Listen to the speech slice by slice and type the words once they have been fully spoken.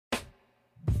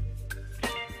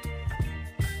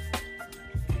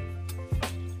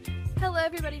Hello,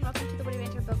 everybody, and welcome to the WITTY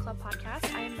BANTER Book Club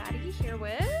podcast. I am Maddie, here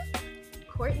with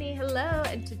Courtney. Hello,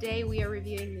 and today we are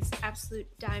reviewing this absolute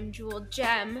dime jewel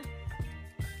gem,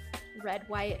 Red,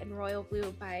 White, and Royal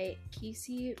Blue by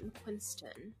Casey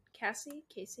McQuiston.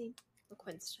 Casey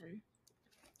McQuiston.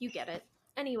 You get it.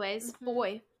 Anyways,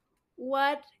 boy,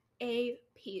 what a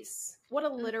piece. What a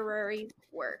literary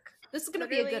work. This is going to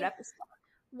be a good episode.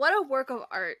 What a work of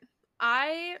art.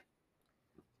 I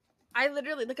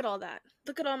literally, look at all that.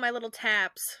 Look at all my little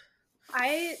tabs.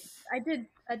 I did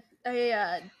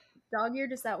a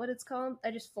dog-eared, is that what it's called? I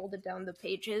just folded down the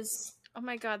pages. Oh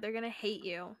my god, they're gonna hate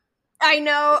you. I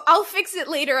know. I'll fix it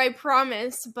later, I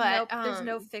promise, but... Nope, there's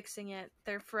no fixing it.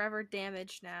 They're forever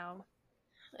damaged now.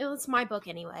 It's my book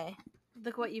anyway.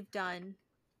 Look what you've done.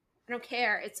 I don't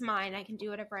care. It's mine. I can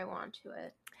do whatever I want to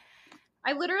it.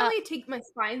 I literally take my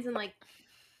spines and, like...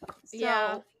 So,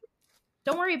 yeah.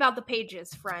 Don't worry about the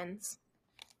pages, friends.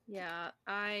 Yeah,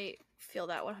 I feel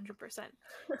that 100%.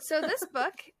 So this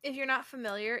book, if you're not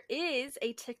familiar, is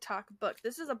a TikTok book.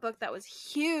 This is a book that was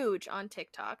huge on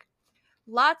TikTok.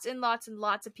 Lots and lots and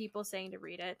lots of people saying to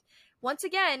read it. Once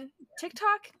again,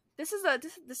 TikTok, this is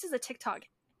a TikTok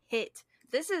hit.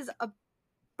 This is a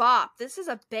bop. This is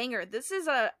a banger. This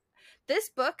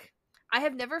book, I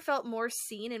have never felt more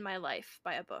seen in my life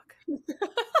by a book.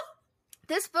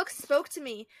 This book spoke to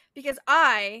me because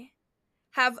I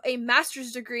have a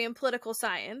master's degree in political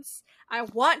science. I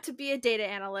want to be a data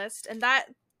analyst, and that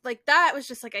was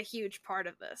just like a huge part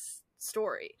of this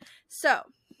story. So,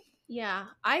 yeah,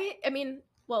 I mean,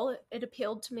 well, it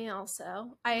appealed to me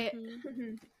also. I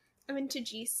went to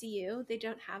GCU. They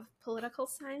don't have political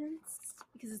science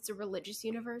because it's a religious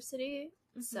university.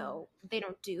 So they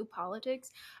don't do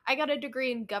politics. I got a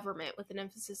degree in government with an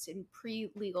emphasis in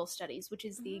pre-legal studies, which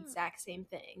is the exact same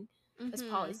thing as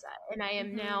poli-sci. And I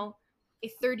am now a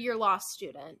third-year law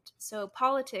student. So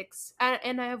politics,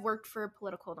 and I have worked for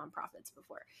political nonprofits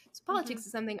before. So politics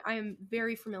is something I am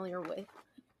very familiar with.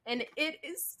 And it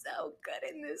is so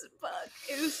good in this book.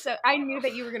 It was so, I knew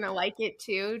that you were going to like it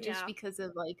too, just because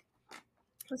of like,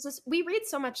 we read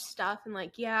so much stuff and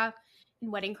like, yeah, in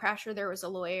Wedding Crasher there was a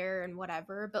lawyer and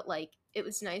whatever, but like it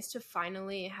was nice to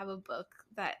finally have a book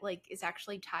that like is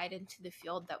actually tied into the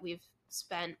field that we've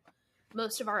spent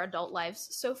most of our adult lives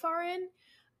so far in.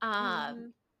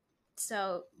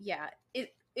 So yeah,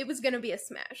 it was gonna be a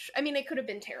smash. I mean, it could have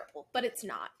been terrible, but it's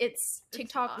not.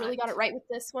 TikTok really got it right with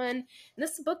this one. And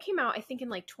this book came out, I think, in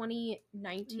like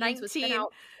 2019. So it's been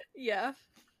out. Yeah,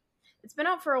 it's been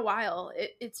out for a while.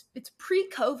 It's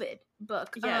pre-COVID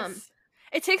book. Yes.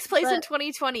 It takes place in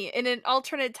 2020, in an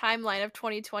alternate timeline of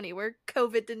 2020 where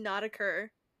COVID did not occur.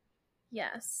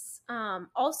 Yes.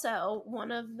 Also,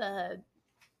 one of the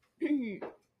main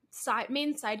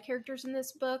side characters in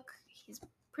this book, he's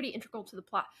pretty integral to the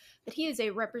plot, but he is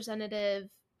a representative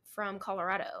from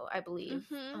Colorado, I believe,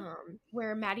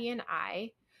 where Maddie and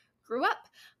I grew up.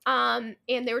 And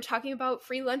they were talking about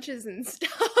free lunches and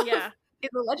stuff. Yeah. In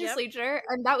the legislature,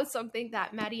 and that was something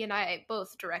that Maddie and I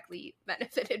both directly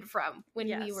benefited from when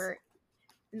we were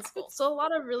in school. So a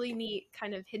lot of really neat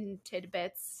kind of hidden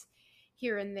tidbits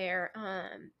here and there.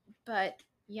 But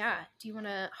yeah, do you want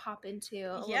to hop into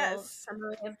a little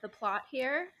summary of the plot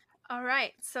here? All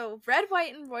right. So Red,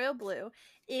 White, and Royal Blue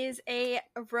is a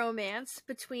romance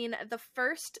between the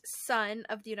first son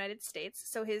of the United States.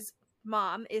 So his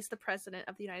mom is the president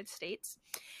of the United States,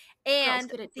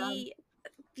 and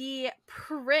the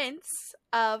Prince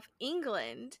of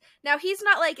England. Now, he's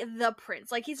not like the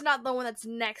prince. Like, he's not the one that's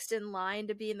next in line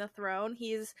to be in the throne.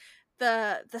 He's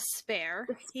the spare.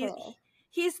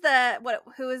 He's the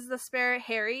who is the spare?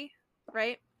 Harry,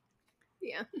 right?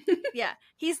 Yeah. Yeah.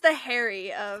 He's the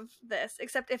Harry of this,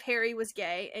 except if Harry was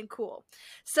gay and cool.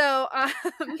 So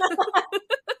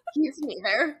he's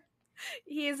neither.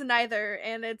 He is neither,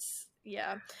 and it's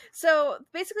So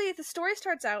basically the story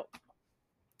starts out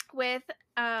with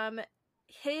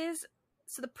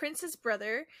the prince's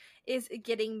brother is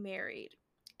getting married,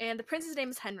 and the prince's name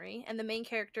is Henry, and the main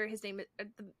character of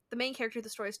the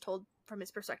story is told from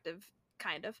his perspective,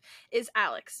 kind of, is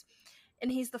Alex,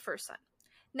 and he's the first son.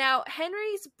 Now,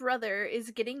 Henry's brother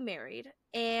is getting married,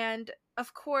 and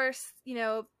of course, you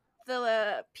know,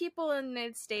 the people in the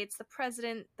United States, the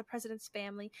president's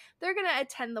family, they're gonna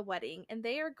attend the wedding, and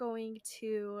they are going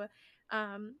to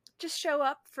just show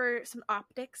up for some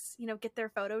optics, you know, get their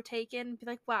photo taken, be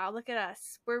like, wow, look at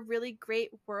us. We're really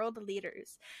great world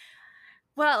leaders.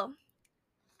 Well,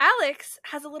 Alex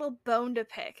has a little bone to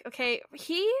pick, okay?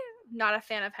 He, not a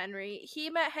fan of Henry. He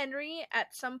met Henry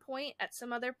at some point at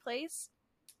some other place.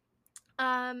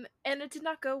 And it did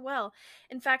not go well.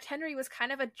 In fact, Henry was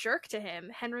kind of a jerk to him.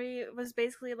 Henry was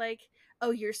basically like,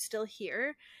 "Oh, you're still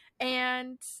here,"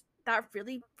 and that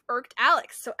really irked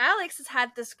Alex. So Alex has had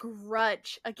this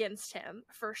grudge against him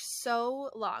for so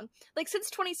long, like since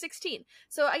 2016.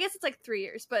 So I guess it's like 3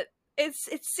 years, but it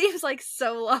seems like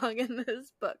so long in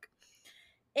this book.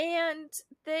 And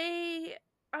they,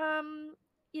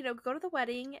 go to the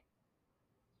wedding.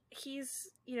 He's,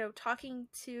 talking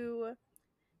to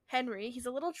Henry. He's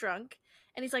a little drunk,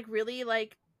 and he's like really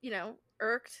like,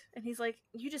 irked, and he's like,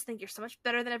 "You just think you're so much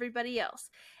better than everybody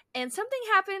else." And something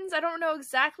happens, I don't know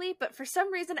exactly, but for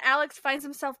some reason Alex finds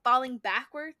himself falling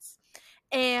backwards,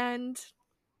 and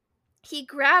he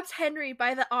grabs Henry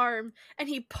by the arm and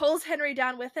he pulls Henry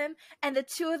down with him, and the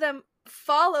two of them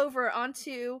fall over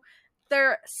onto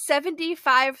their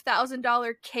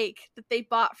 $75,000 cake that they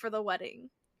bought for the wedding.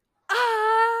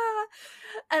 Ah!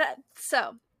 And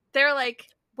so they're like,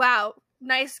 "Wow,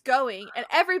 nice going," and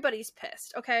everybody's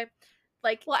pissed. Okay,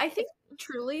 like, well, I think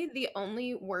truly the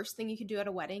only worst thing you could do at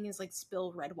a wedding is like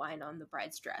spill red wine on the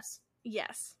bride's dress.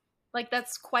 yes, Like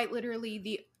that's quite literally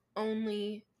the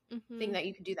only thing that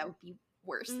you could do that would be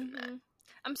worse than that.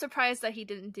 I'm surprised that he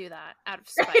didn't do that out of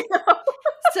spite.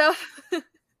 So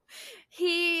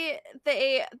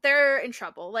they're in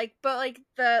trouble. Like, but like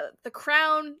the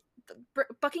crown,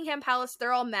 Buckingham Palace,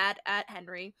 they're all mad at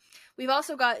Henry. We've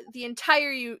also got the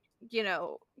entire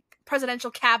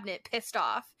presidential cabinet pissed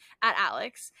off at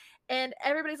Alex, and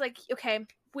everybody's like, "Okay,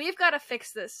 we've got to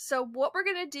fix this. So what we're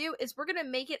gonna do is we're gonna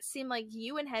make it seem like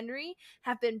you and Henry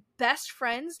have been best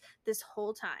friends this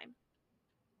whole time.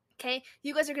 Okay,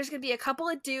 you guys are just gonna be a couple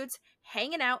of dudes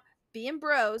hanging out, being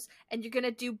bros, and you're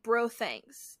gonna do bro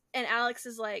things." And Alex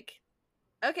is like,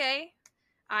 "Okay,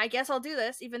 I guess I'll do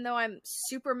this, even though I'm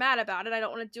super mad about it. I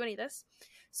don't want to do any of this."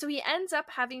 So he ends up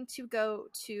having to go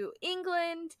to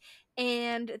England,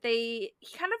 and he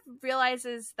kind of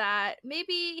realizes that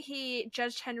maybe he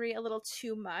judged Henry a little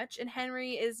too much, and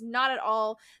Henry is not at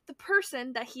all the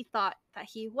person that he thought that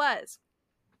he was.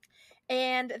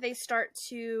 And they start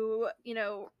to,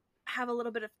 have a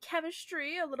little bit of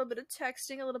chemistry, a little bit of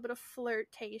texting, a little bit of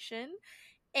flirtation,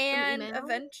 and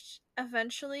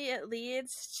eventually it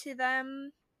leads to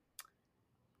them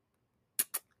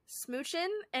smooching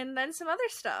and then some other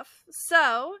stuff.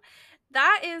 So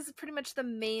that is pretty much the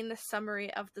main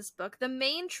summary of this book. The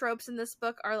main tropes in this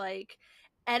book are like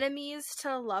enemies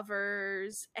to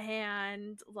lovers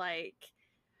and like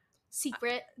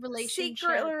secret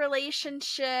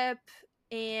relationship,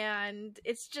 and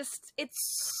it's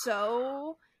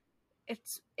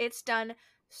done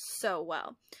so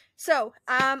well. So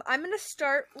I'm gonna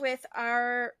start with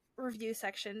our review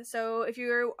section. So if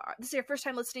this is your first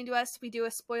time listening to us, we do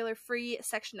a spoiler free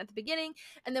section at the beginning,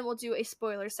 and then we'll do a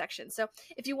spoiler section. So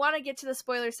if you want to get to the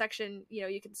spoiler section,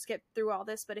 you can skip through all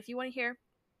this, but if you want to hear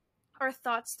our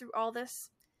thoughts through all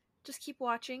this, just keep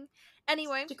watching.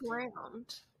 Anyway, stick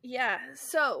around. Yeah,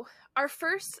 so our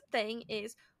first thing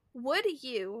is, would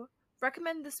you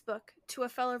recommend this book to a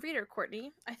fellow reader,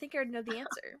 Courtney? I think I already know the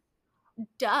answer.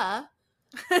 Duh.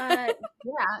 Yeah.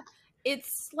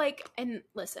 It's like, and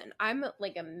listen, I'm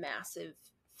like a massive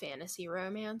fantasy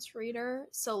romance reader,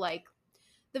 so like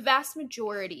the vast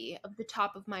majority of the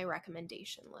top of my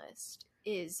recommendation list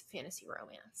is fantasy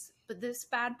romance. But this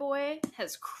bad boy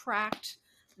has cracked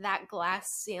that glass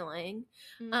ceiling.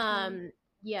 Mm-hmm.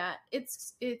 Yeah,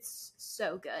 it's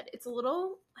so good. It's a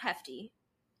little hefty,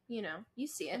 you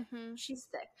see it. Mm-hmm. She's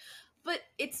thick. But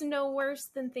it's no worse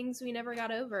than Things We Never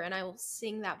Got Over, and I will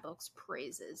sing that book's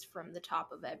praises from the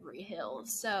top of every hill.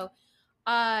 So,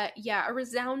 yeah, a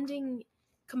resounding,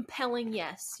 compelling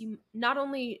yes. You not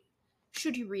only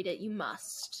should you read it, you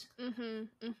must.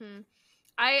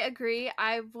 I agree.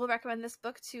 I will recommend this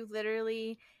book to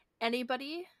literally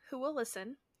anybody who will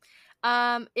listen.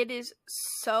 It is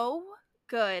so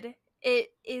good.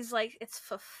 It is like, it's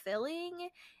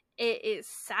fulfilling. It is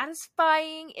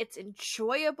satisfying. It's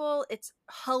enjoyable. It's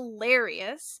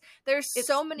hilarious. There's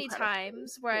so many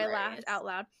times where I laughed out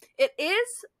loud. It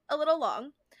is a little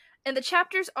long, and the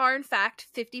chapters are in fact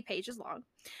 50 pages long.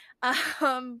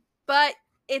 But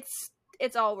it's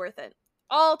all worth it.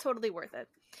 All totally worth it.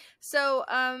 So,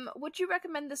 would you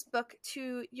recommend this book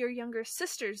to your younger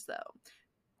sisters though?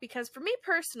 Because for me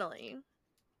personally,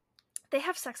 they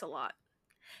have sex a lot.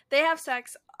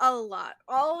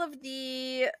 All of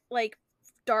the, like,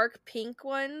 dark pink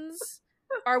ones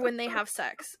are when they have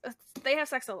sex. They have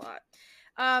sex a lot.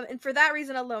 And for that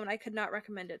reason alone, I could not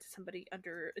recommend it to somebody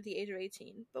under the age of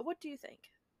 18. But what do you think?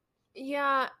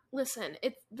 Yeah, listen,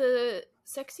 the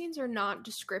sex scenes are not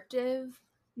descriptive,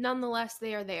 nonetheless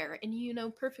they are there, and you know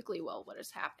perfectly well what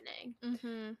is happening.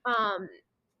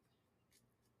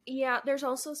 Yeah, there's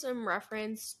also some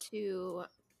reference to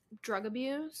drug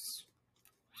abuse,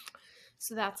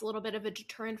 so that's a little bit of a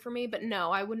deterrent for me. But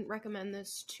no, I wouldn't recommend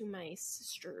this to my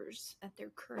sisters at their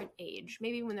current age.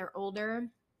 Maybe when they're older,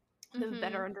 they have a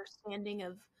better understanding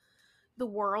of the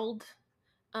world.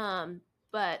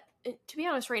 But to be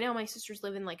honest, right now my sisters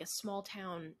live in like a small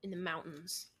town in the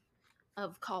mountains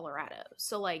of Colorado,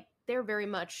 so like they're very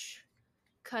much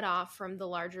cut off from the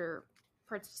larger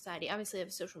parts of society. Obviously, they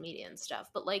have social media and stuff,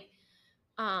 but like,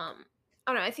 I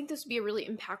don't know. I think this would be a really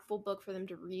impactful book for them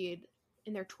to read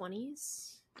in their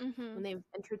 20s when they've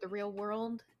entered the real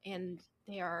world and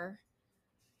they are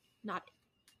not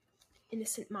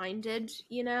innocent-minded,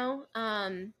 you know.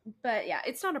 But yeah,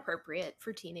 it's not appropriate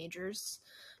for teenagers.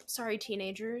 Sorry,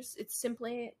 teenagers. It's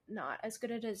simply not as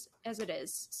good as it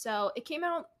is. So it came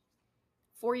out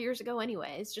 4 years ago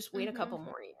anyways. Just wait a couple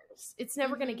more years. It's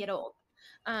never going to get old.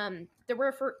 There were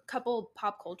a couple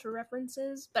pop culture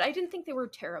references, but I didn't think they were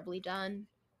terribly done.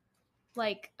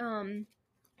 Like,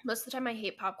 most of the time I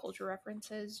hate pop culture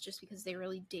references just because they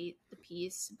really date the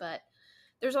piece, but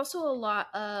there's also a lot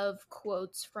of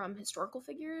quotes from historical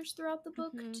figures throughout the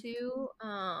book too.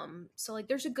 So like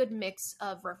there's a good mix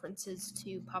of references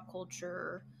to pop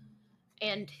culture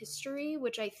and history,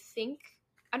 which I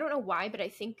don't know why, but I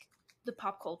think the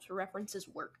pop culture references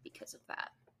work because of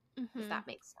that. If that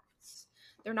makes sense.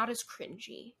 They're not as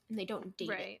cringy and they don't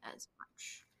date it as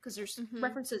much because there's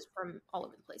references from all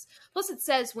over the place. Plus it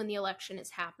says when the election is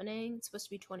happening. It's supposed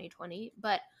to be 2020,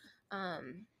 but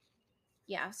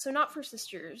yeah, so not for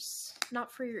sisters,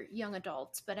 not for your young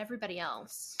adults, but everybody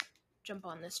else jump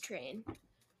on this train.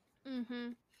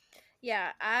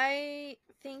 Yeah, I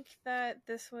think that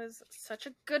this was such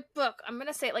a good book. I'm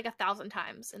gonna say it like 1,000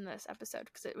 times in this episode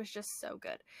because it was just so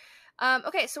good.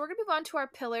 Okay, so we're gonna move on to our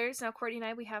pillars. Now, Courtney and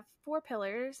I, we have 4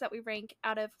 pillars that we rank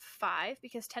out of 5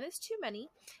 because 10 is too many.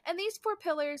 And these 4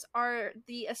 pillars are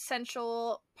the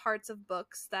essential parts of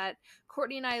books that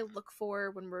Courtney and I look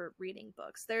for when we're reading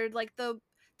books. They're like the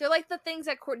things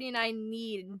that Courtney and I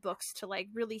need in books to like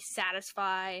really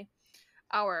satisfy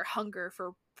our hunger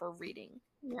for reading.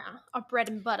 Yeah, our bread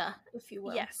and butter, if you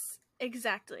will. Yes,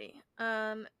 exactly.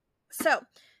 So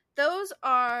those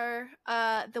are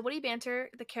the witty banter,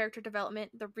 the character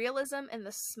development, the realism, and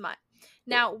the smut.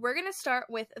 Now we're gonna start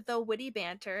with the witty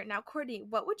banter. Now, Courtney,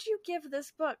 what would you give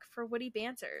this book for witty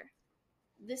banter?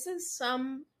 This is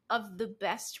some of the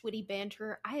best witty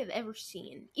banter I have ever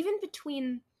seen, even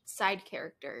between side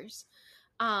characters,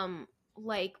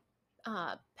 like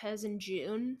Pez and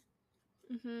June.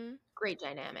 Great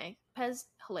dynamic. Pez,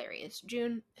 hilarious.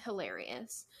 June,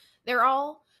 hilarious. They're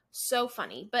all so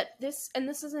funny. But this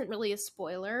isn't really a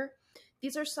spoiler.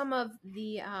 These are some of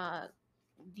the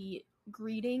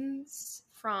greetings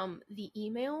from the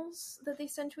emails that they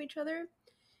send to each other.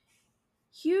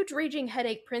 Huge raging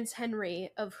headache, Prince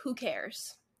Henry of Who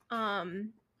Cares.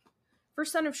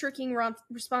 First son of shirking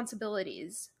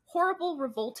responsibilities. Horrible,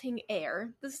 revolting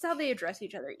air. This is how they address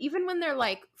each other, even when they're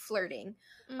like flirting.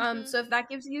 So if that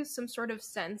gives you some sort of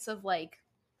sense of like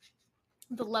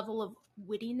the level of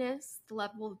wittiness, the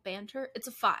level of banter, it's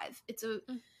a 5.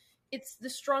 It's the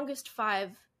strongest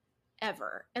 5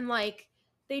 ever. And like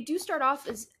they do start off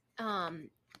as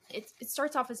it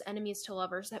starts off as enemies to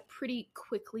lovers that pretty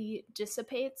quickly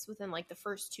dissipates within like the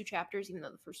first 2 chapters, even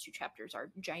though the first 2 chapters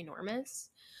are ginormous.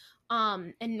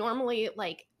 And normally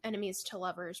like enemies to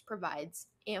lovers provides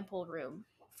ample room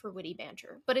for witty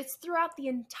banter, but it's throughout the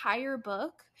entire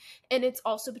book, and it's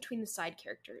also between the side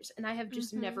characters, and I have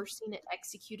just never seen it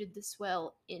executed this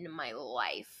well in my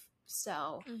life.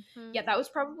 So yeah, that was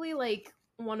probably like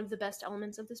one of the best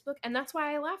elements of this book, and that's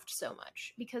why I laughed so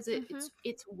much, because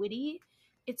it's witty,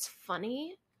 it's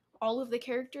funny, all of the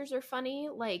characters are funny,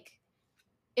 like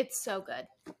it's so good.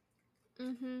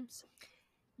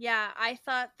 Yeah, I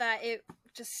thought that it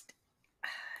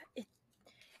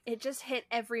just hit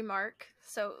every mark.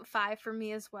 So 5 for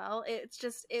me as well. It's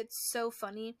so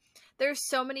funny. There's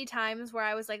so many times where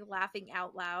I was like laughing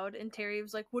out loud and Terry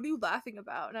was like, "What are you laughing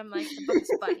about?" And I'm like, "The book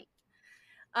is funny."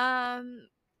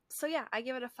 So yeah, I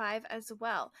give it a 5 as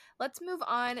well. Let's move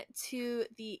on to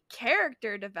the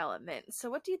character development. So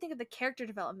what do you think of the character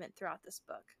development throughout this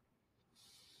book?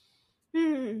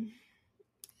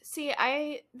 See,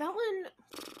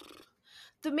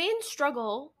 the main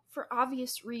struggle, for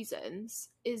obvious reasons,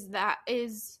 is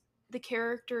the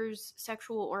characters'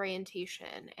 sexual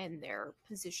orientation and their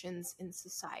positions in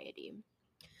society.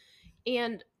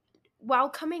 And while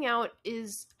coming out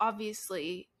is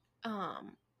obviously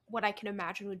what I can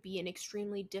imagine would be an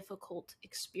extremely difficult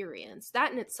experience,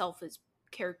 that in itself is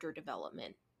character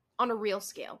development on a real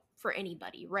scale for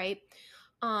anybody, right?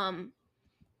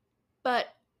 But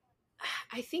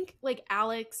I think like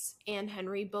Alex and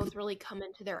Henry both really come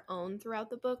into their own throughout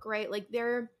the book, right? Like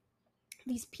they're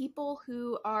these people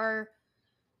who are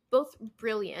both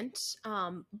brilliant,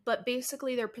 but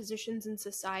basically their positions in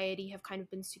society have kind of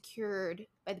been secured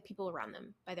by the people around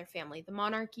them, by their family, the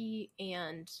monarchy,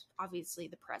 and obviously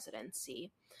the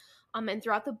presidency. And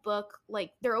throughout the book,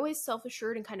 like they're always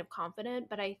self-assured and kind of confident,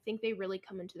 but I think they really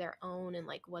come into their own and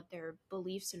like what their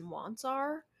beliefs and wants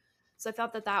are. So I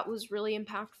thought that that was really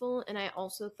impactful. And I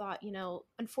also thought, you know,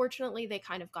 unfortunately they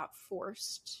kind of got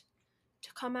forced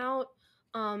to come out.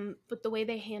 But the way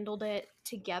they handled it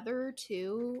together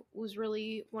too was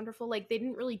really wonderful. Like they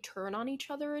didn't really turn on each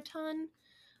other a ton,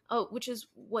 which is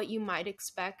what you might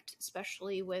expect,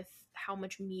 especially with how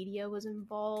much media was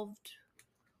involved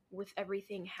with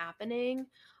everything happening.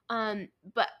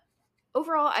 But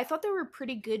overall, I thought they were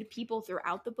pretty good people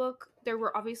throughout the book. There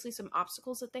were obviously some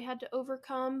obstacles that they had to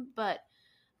overcome, but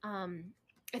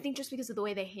I think just because of the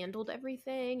way they handled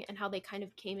everything and how they kind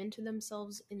of came into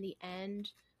themselves in the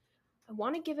end, I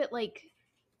want to give it like,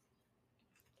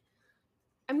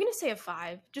 I'm gonna say a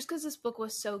 5, just because this book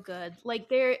was so good. Like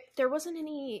there wasn't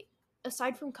any,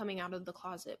 aside from coming out of the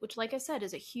closet, which, like I said,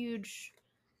 is a huge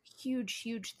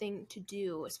thing to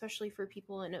do, especially for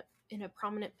people in a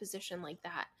prominent position like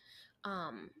that.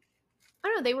 I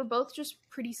don't know, they were both just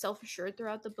pretty self-assured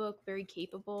throughout the book, very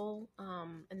capable,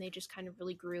 and they just kind of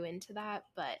really grew into that.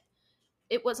 But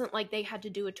it wasn't like they had to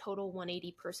do a total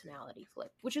 180 personality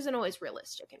flip, which isn't always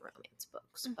realistic in romance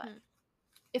books. But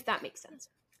if that makes sense.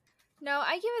 No,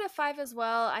 I give it a 5 as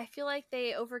well. I feel like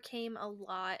they overcame a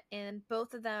lot, and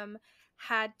both of them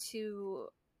had to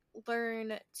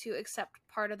learn to accept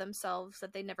part of themselves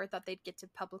that they never thought they'd get to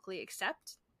publicly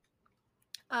accept.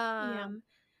 Yeah,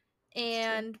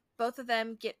 And both of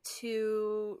them get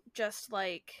to just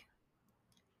like,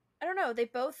 I don't know, they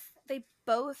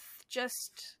both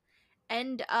just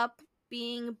end up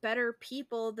being better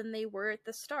people than they were at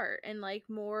the start, and like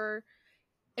more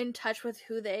in touch with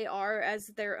who they are as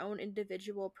their own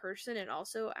individual person and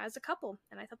also as a couple.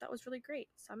 And I thought that was really great.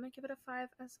 So I'm gonna give it a 5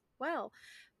 as well.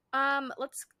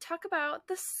 Let's talk about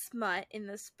the smut in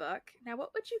this book. Now,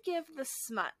 what would you give the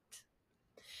smut?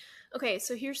 Okay,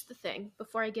 so here's the thing.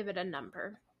 Before I give it a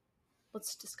number,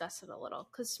 let's discuss it a little,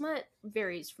 because smut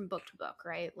varies from book to book,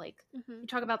 right? Like you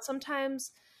talk about,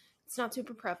 sometimes it's not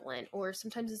super prevalent, or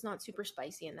sometimes it's not super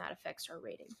spicy, and that affects our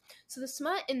rating. So the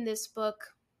smut in this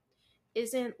book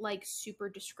isn't like super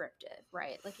descriptive,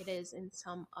 right? Like it is in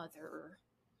some other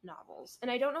novels.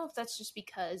 And I don't know if that's just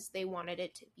because they wanted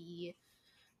it to be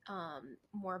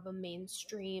more of a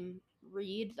mainstream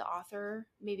read, the author.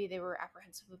 Maybe they were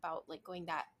apprehensive about like going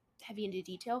that heavy into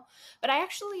detail. But I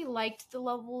actually liked the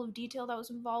level of detail that was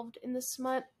involved in the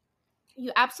smut.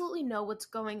 You absolutely know what's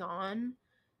going on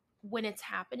when it's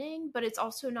happening, but it's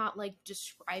also not like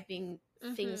describing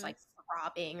things like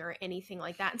throbbing or anything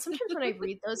like that. And sometimes when I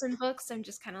read those in books, I'm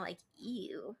just kind of like,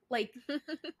 ew. Like,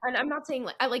 and I'm not saying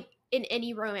like, I like in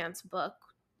any romance book,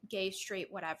 gay,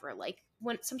 straight, whatever, like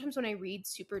sometimes when I read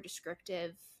super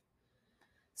descriptive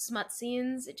smut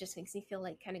scenes, it just makes me feel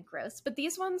like kind of gross. But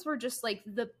these ones were just like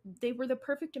they were the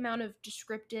perfect amount of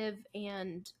descriptive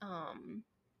and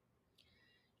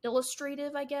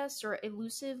illustrative, I guess, or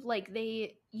elusive. Like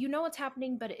they, you know what's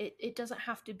happening, but it doesn't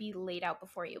have to be laid out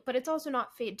before you. But it's also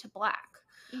not fade to black.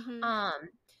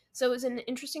 So it was an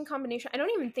interesting combination. I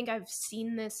don't even think I've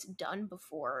seen this done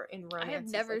before in romance. I have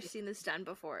never seen this done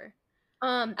before.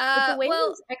 But the way it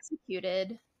was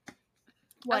executed.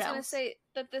 I was gonna say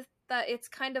that it's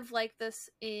kind of like this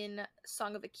in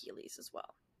Song of Achilles as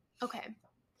well. Okay,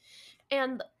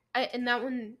 and that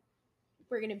one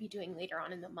we're going to be doing later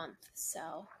on in the month,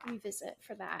 so revisit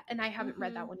for that. And I haven't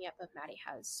read that one yet, but Maddie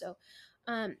has. So,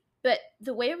 but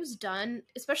the way it was done,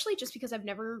 especially just because I've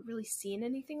never really seen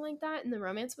anything like that in the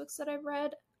romance books that I've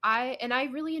read, I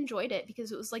really enjoyed it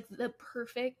because it was like the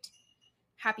perfect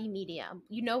happy medium.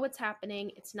 You know what's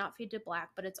happening. It's not fade to black,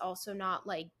 but it's also not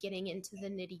like getting into the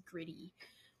nitty gritty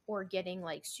or getting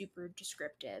like super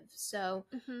descriptive. So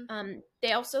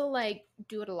they also like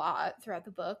do it a lot throughout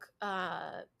the book.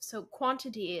 So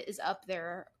quantity is up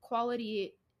there,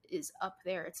 quality is up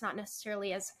there. It's not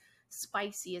necessarily as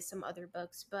spicy as some other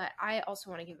books, but I also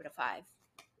want to give it a 5.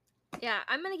 Yeah,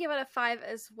 I'm gonna give it a 5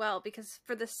 as well, because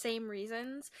for the same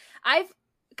reasons.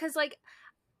 Because like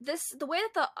the way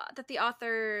that the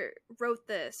author wrote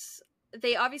this,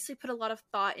 they obviously put a lot of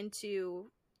thought into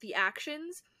the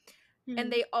actions,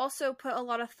 And they also put a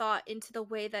lot of thought into the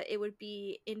way that it would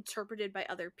be interpreted by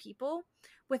other people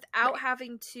without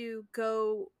having to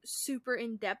go super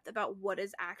in depth about what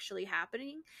is actually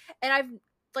happening. And I've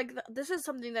like this is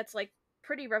something that's like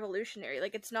pretty revolutionary.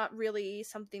 Like it's not really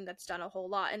something that's done a whole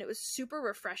lot, and it was super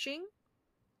refreshing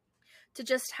to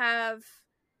just have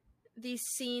these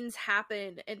scenes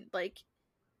happen, and like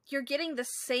you're getting the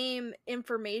same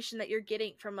information that you're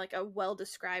getting from like a well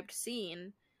described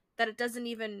scene, that it doesn't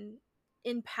even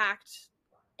impact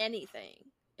anything,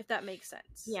 if that makes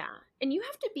sense. Yeah. And you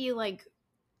have to be like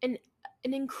an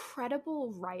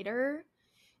incredible writer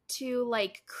to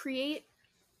like create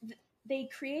they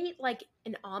create like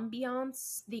an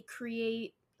ambiance. They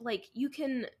create like, you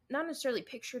can not necessarily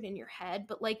picture it in your head,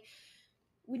 but like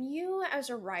when you as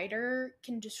a writer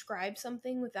can describe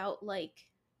something without like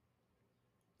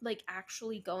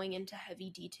actually going into heavy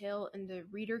detail, and the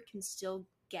reader can still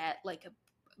get like a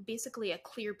basically a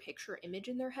clear picture image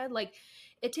in their head, like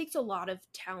it takes a lot of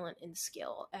talent and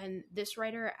skill, and this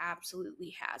writer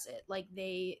absolutely has it. Like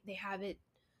they have it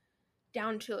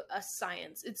down to a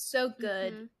science. It's so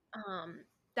good.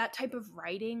 That type of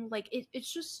writing, like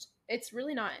it's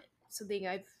really not something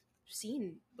I've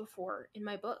seen before in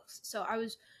my books, so I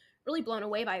was really blown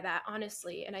away by that,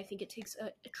 honestly. And I think it takes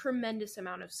a tremendous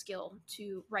amount of skill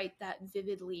to write that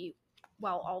vividly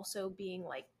while also being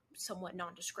like somewhat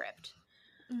nondescript.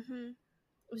 It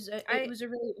was a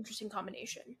really interesting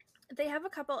combination. They have a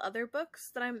couple other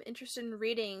books that I'm interested in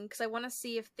reading because I want to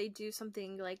see if they do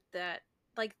something like that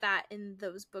in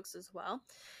those books as well.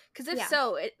 Because if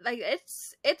so,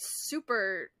 it's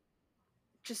super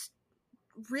just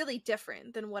really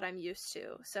different than what I'm used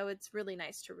to. So it's really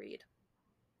nice to read.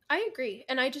 I agree.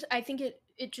 And I think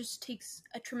it just takes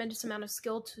a tremendous amount of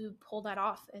skill to pull that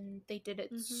off, and they did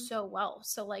it so well.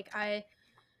 So like I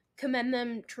commend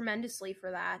them tremendously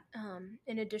for that.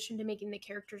 In addition to making the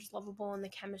characters lovable and the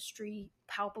chemistry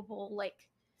palpable, like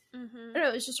I don't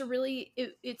know, it's just a really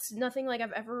it's nothing like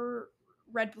I've ever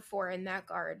read before in that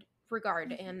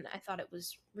regard, and I thought it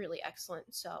was really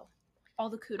excellent. So all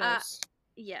the kudos.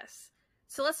 Yes.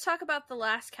 So let's talk about the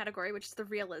last category, which is the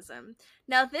realism.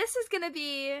 Now this is going to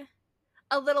be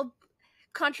a little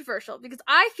controversial because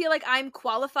I feel like I'm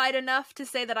qualified enough to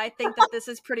say that I think that this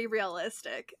is pretty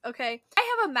realistic. Okay,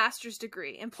 I have a master's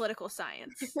degree in political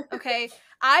science. Okay,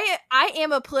 I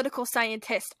am a political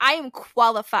scientist. I am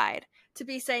qualified to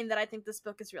be saying that I think this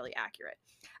book is really accurate.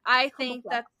 I think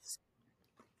that's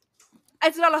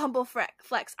it's not a humble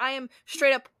flex. I am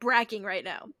straight up bragging right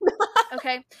now.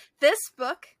 Okay, this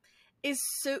book is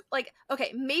so like,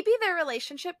 okay, maybe their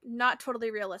relationship not totally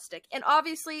realistic, and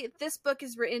obviously this book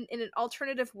is written in an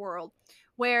alternative world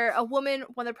where a woman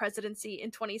won the presidency in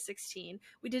 2016.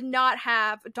 We did not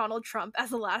have Donald Trump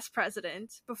as the last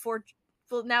president before.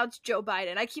 Well, now it's Joe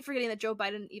Biden. I keep forgetting that Joe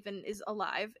Biden even is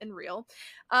alive and real.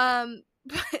 But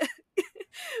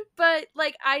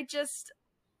like I just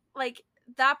like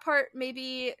that part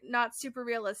maybe not super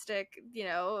realistic, you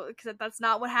know, because that's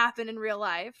not what happened in real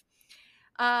life.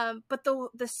 But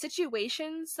the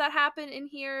situations that happen in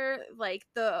here, like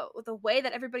the way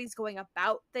that everybody's going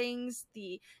about things,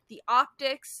 the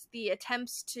optics, the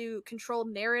attempts to control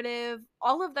narrative,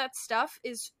 all of that stuff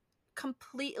is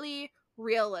completely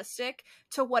realistic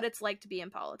to what it's like to be in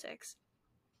politics.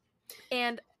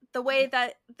 And the way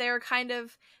that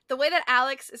the way that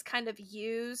Alex is kind of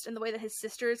used, and the way that his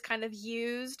sister is kind of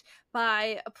used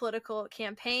by a political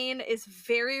campaign is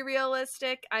very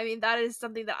realistic. I mean, that is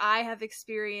something that I have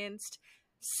experienced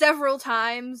several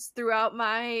times throughout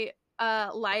my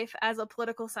life as a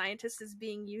political scientist, is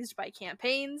being used by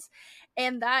campaigns,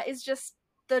 and that is just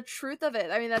the truth of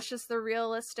it. I mean, that's just the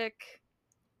realistic.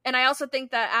 And I also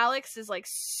think that Alex is like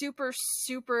super,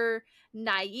 super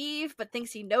naive, but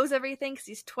thinks he knows everything because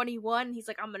he's 21. He's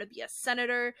like, I'm going to be a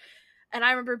senator. And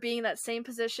I remember being in that same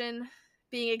position,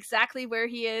 being exactly where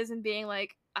he is, and being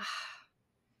like,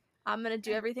 I'm going to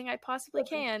do everything I possibly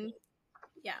can.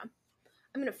 Yeah.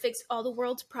 I'm going to fix all the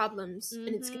world's problems, and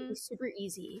it's going to be super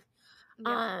easy.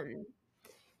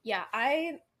 Yeah.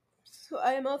 I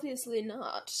am obviously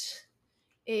not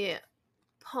a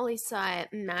poli-sci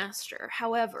master.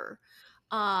 However,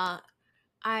 I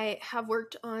have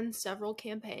worked on several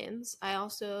campaigns. I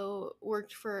also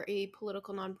worked for a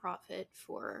political nonprofit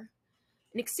for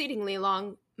an exceedingly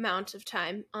long amount of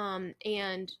time.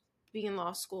 And being in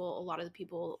law school, a lot of the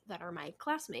people that are my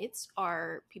classmates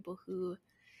are people who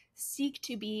seek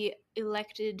to be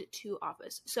elected to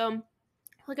office. So I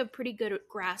like a pretty good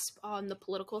grasp on the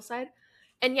political side.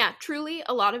 And yeah, truly,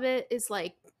 a lot of it is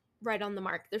like right on the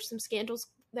mark. There's some scandals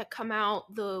that come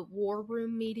out, the war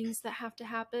room meetings that have to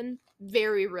happen,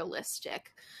 very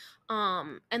realistic.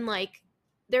 And like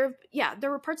there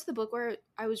were parts of the book where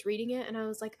I was reading it and I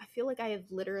was like, I feel like I have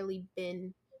literally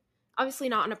been, obviously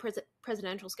not on a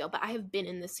presidential scale, but I have been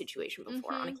in this situation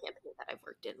before on a campaign that I've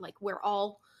worked in. Like, we're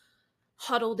all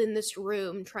huddled in this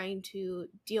room trying to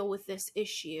deal with this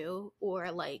issue,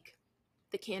 or like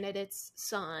the candidate's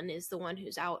son is the one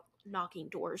who's out knocking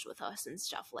doors with us and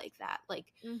stuff like that. Like,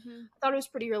 I thought it was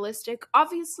pretty realistic.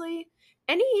 Obviously,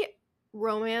 any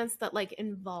romance that like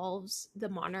involves the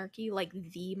monarchy, like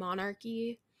the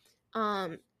monarchy,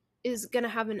 is gonna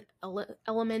have an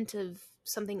element of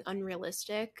something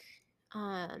unrealistic.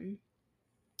 And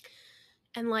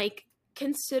like,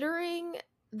 considering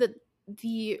the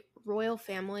royal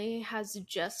family has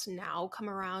just now come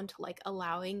around to like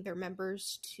allowing their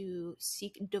members to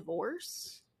seek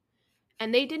divorce,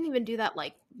 and they didn't even do that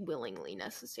like willingly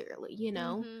necessarily, you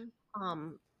know.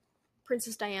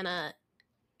 Princess Diana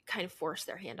kind of forced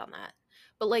their hand on that,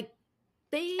 but like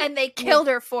they killed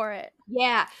her for it.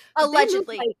 Yeah,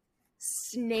 allegedly. They moved, like,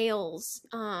 snails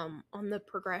on the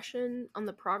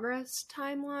progress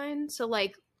timeline. So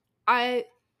like, the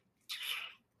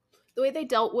way they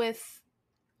dealt with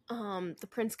the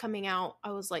prince coming out,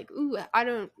 I was like, ooh, I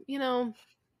don't, you know,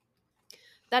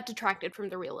 that detracted from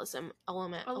the realism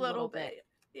element a little bit.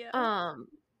 Yeah.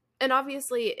 And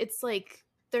obviously it's like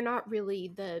they're not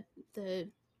really the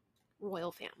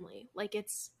royal family. Like,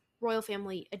 it's royal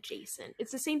family adjacent.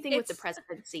 It's the same thing with the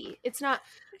presidency. It's not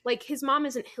like his mom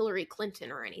isn't Hillary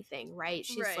Clinton or anything, right?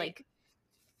 She's like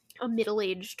a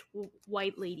middle-aged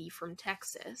white lady from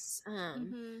Texas.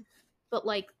 But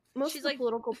like, most of the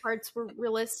political parts were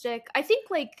realistic. I think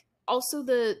like also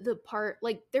the part,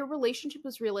 like, their relationship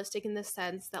was realistic in the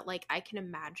sense that like I can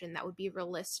imagine that would be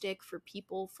realistic for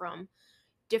people from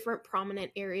different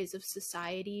prominent areas of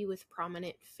society with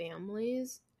prominent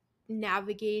families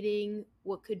navigating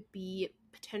what could be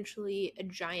potentially a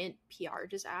giant PR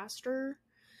disaster.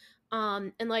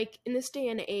 And like, in this day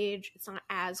and age, it's not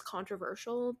as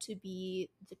controversial to be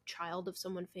the child of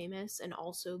someone famous and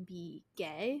also be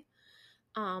gay,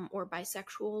 or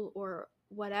bisexual or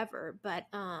whatever. But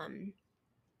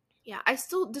yeah, I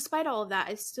still, despite all of that,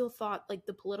 I still thought like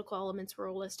the political elements were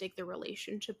realistic, the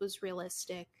relationship was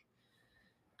realistic.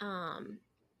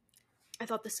 I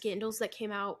thought the scandals that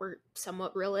came out were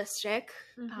somewhat realistic,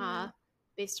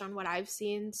 based on what I've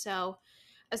seen. So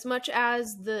as much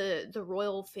as the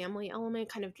royal family element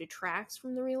kind of detracts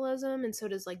from the realism, and so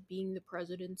does like being the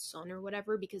president's son or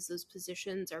whatever, because those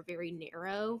positions are very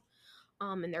narrow,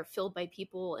 and they're filled by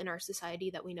people in our society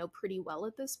that we know pretty well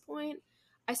at this point,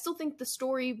 I still think the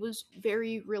story was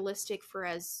very realistic for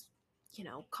as, you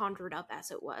know, conjured up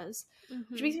as it was,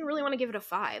 which makes me really want to give it a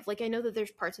 5. Like, I know that there's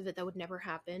parts of it that would never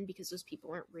happen because those people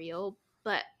aren't real,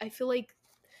 but I feel like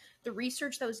the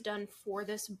research that was done for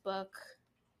this book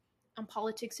on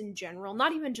politics in general,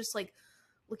 not even just like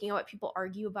looking at what people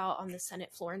argue about on the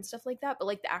Senate floor and stuff like that, but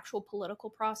like the actual political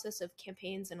process of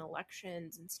campaigns and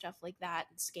elections and stuff like that,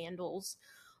 and scandals,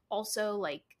 also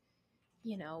like,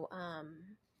 you know,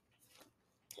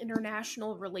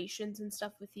 international relations and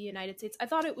stuff with the United States. I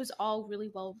thought it was all really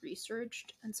well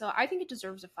researched, and so I think it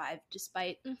deserves a 5,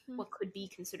 despite what could be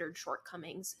considered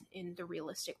shortcomings in the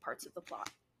realistic parts of the plot.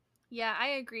 Yeah, I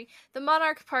agree. The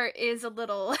monarch part is a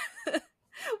little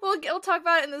we'll talk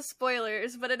about it in the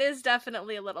spoilers, but it is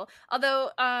definitely a little. Although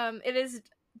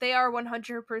they are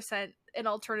 100% an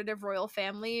alternative royal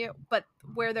family, but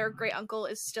where their great uncle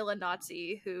is still a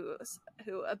Nazi who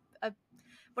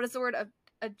what is the word?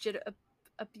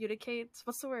 Abdicates?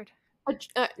 What's the word?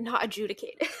 Not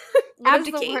adjudicate.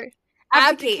 Abdicate. The word?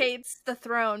 Abdicates the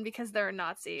throne because they're a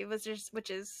Nazi, which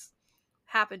is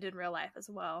happened in real life as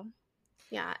well.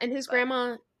 Yeah, and his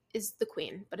grandma is the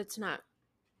queen, but it's not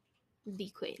the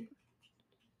queen.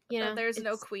 You know, there's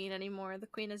no queen anymore. The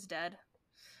queen is dead.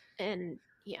 And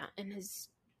yeah, and his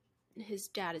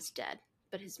dad is dead,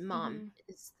 but his mom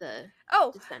is the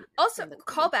descendant. Also,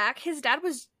 callback, his dad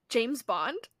was James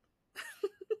Bond.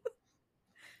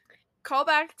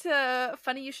 Callback to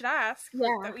Funny You Should Ask,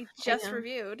 that we just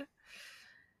reviewed.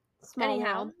 Small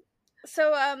world.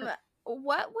 So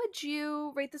what would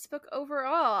you rate this book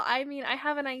overall? I mean, I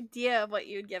have an idea of what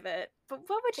you'd give it, but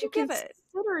what would you give it?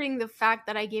 Considering the fact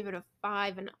that I gave it a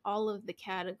 5 in all of the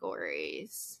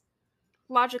categories,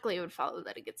 logically it would follow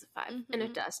that it gets a 5, and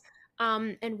it does.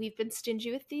 And we've been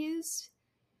stingy with these,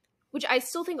 which I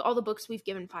still think all the books we've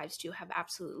given 5s to have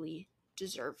absolutely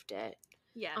deserved it.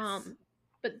 Yes.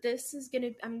 But this is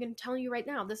I'm gonna tell you right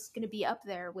now, this is gonna be up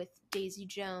there with Daisy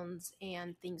Jones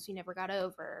and Things We Never Got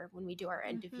Over when we do our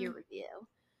end of year review.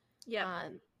 Yeah.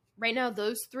 right now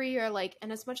those three are like,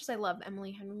 and as much as I love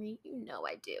Emily Henry,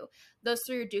 I do, those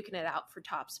three are duking it out for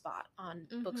top spot on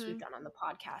books we've done on the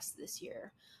podcast this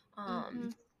year.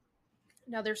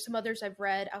 Now there's some others I've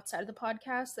read outside of the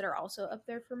podcast that are also up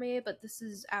there for me, but this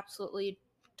is absolutely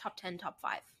top 10, top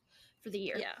 5 for the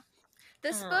year. Yeah.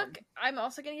 This book, I'm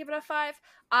also going to give it a 5.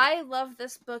 I love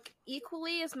this book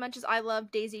equally as much as I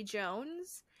love Daisy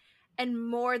Jones, and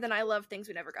more than I love Things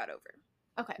We Never Got Over.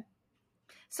 Okay.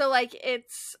 So, like,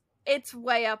 it's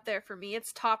way up there for me.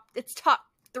 It's top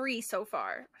 3 so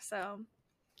far. So,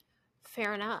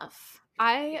 fair enough.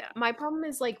 My problem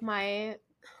is, like, my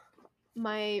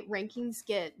rankings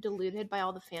get diluted by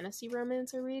all the fantasy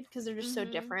romance I read because they're just so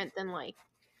different than, like,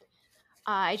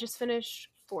 I just finished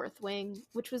Fourth Wing,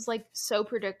 which was, like, so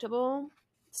predictable.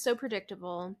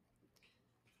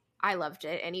 I loved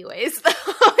it anyways.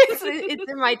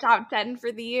 It's in my top 10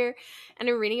 for the year, and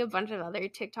I'm reading a bunch of other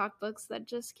TikTok books that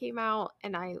just came out,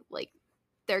 and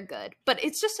they're good, but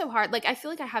it's just so hard. Like, I feel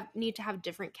like I need to have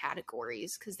different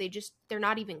categories because they're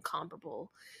not even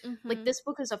comparable. Like, this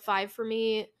book is a 5 for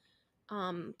me.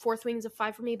 Fourth Wing is a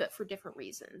 5 for me, but for different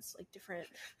reasons, like different.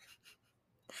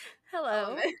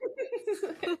 Hello.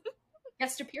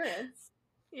 Guest appearance.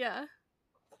 Yeah.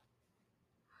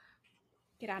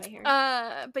 Get out of here.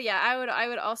 But yeah, I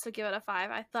would also give it a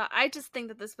 5. I just think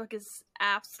that this book is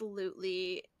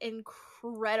absolutely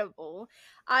incredible.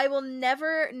 I will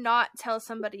never not tell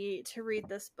somebody to read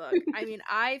this book. I mean,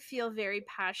 I feel very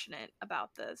passionate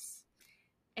about this,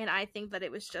 and I think that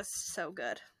it was just so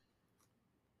good.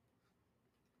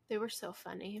 They were so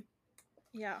funny.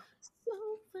 Yeah. So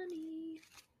funny.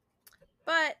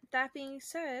 But that being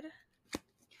said,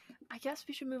 I guess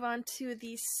we should move on to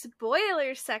the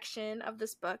spoiler section of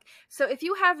this book. So if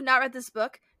you have not read this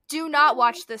book, do not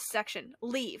watch this section.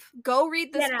 Leave. Go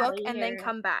read this book and then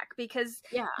come back, because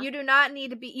you do not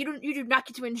need to be you do not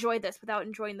get to enjoy this without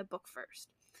enjoying the book first.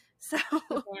 So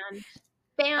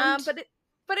Banned.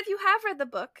 But if you have read the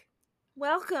book,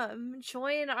 welcome.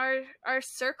 Join our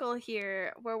circle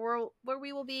here where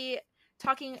we will be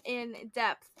talking in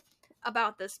depth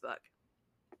about this book.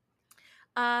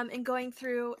 And going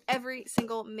through every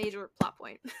single major plot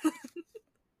point.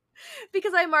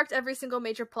 Because I marked every single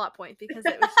major plot point because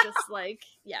it was just like,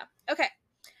 yeah. Okay.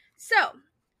 So,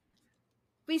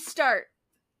 we start.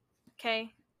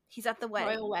 Okay? He's at the wedding.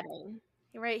 Royal wedding.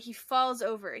 Right? He falls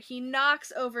over. He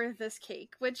knocks over this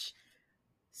cake, which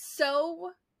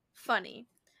so funny.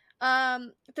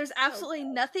 There's absolutely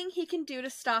nothing he can do to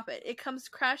stop it. It comes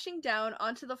crashing down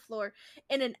onto the floor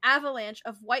in an avalanche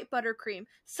of white buttercream,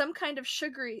 some kind of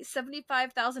sugary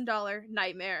 $75,000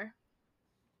 nightmare.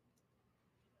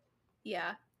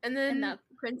 Yeah. And then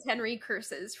Prince Henry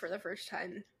curses for the first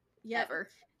time ever.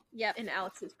 Yep. In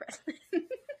Alex's presence.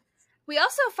 We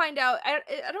also find out, I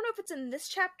don't know if it's in this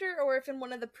chapter or if in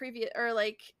one of the previous, or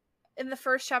like in the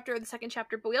first chapter or the second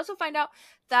chapter, but we also find out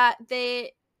that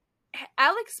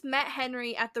Alex met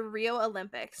Henry at the Rio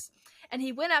Olympics, and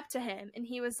he went up to him and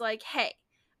he was like, hey,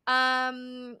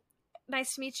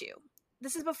 nice to meet you.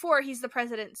 This is before he's the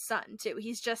president's son, too.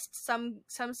 He's just some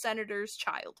senator's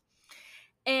child.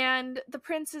 And the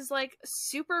prince is like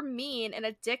super mean and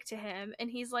a dick to him, and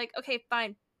he's like, okay,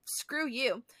 fine, screw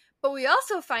you. But we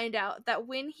also find out that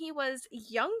when he was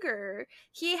younger,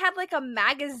 he had like a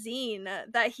magazine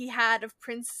that he had of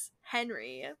Prince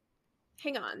Henry.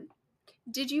 Hang on.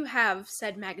 Did you have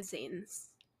said magazines?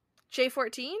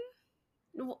 J14?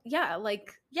 Well, yeah,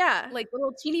 like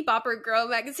little teeny bopper girl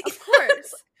magazines.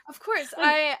 Of course.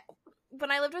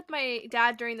 When I lived with my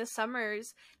dad during the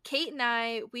summers, Kate and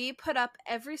I, we put up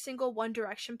every single One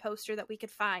Direction poster that we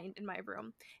could find in my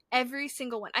room. Every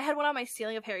single one. I had one on my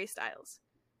ceiling of Harry Styles.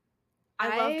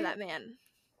 I loved that man.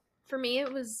 For me,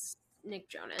 it was Nick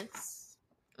Jonas.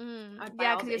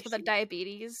 Yeah, because he was with the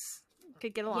diabetes.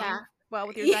 Could get along well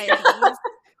with your diabetes.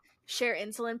 Share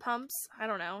insulin pumps. I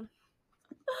don't know.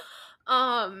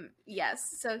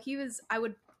 Yes. So I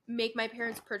would make my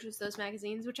parents purchase those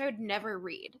magazines, which I would never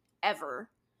read, ever.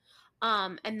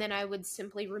 And then I would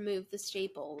simply remove the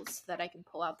staples that I can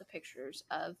pull out the pictures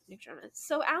of Nick Jonas.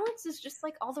 So Alex is just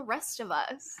like all the rest of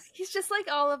us. He's just like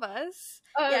all of us.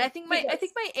 Yeah, I think my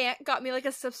aunt got me like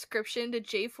a subscription to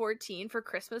J14 for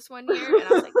Christmas one year, and I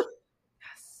was like,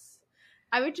 yes.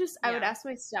 I would ask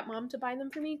my stepmom to buy them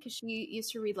for me because she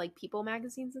used to read like People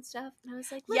magazines and stuff, and I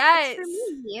was like, yes, for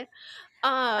me.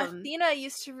 Athena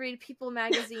used to read People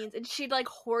magazines, and she'd like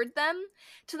hoard them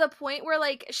to the point where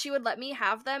like she would let me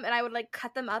have them, and I would like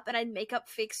cut them up, and I'd make up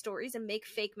fake stories and make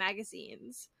fake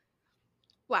magazines.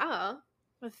 Wow,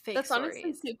 with fake that's stories.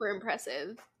 Honestly super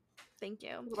impressive. Thank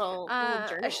you. Little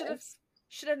I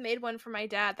should have made one for my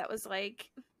dad that was like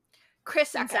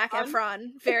Chris and Zac Zac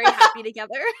Efron very happy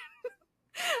together.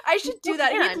 I should do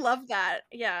that. He'd love that.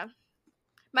 Yeah.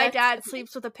 My dad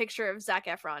sleeps with a picture of Zac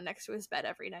Efron next to his bed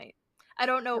every night. I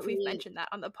don't know if we've mentioned that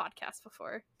on the podcast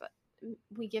before, but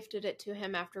we gifted it to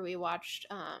him after we watched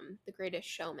The Greatest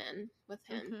Showman with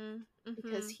him,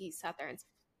 because he sat there and said,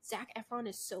 Zac Efron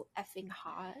is so effing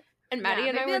hot. And Maddie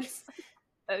and I were just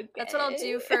like, okay. That's what I'll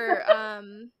do for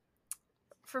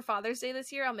Father's Day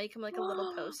this year. I'll make him like a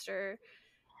little poster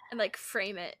and like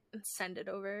frame it and send it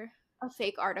over. A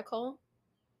fake article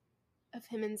of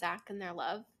him and Zac and their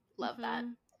love. Love that.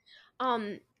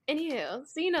 Anywho,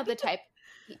 so you know the type.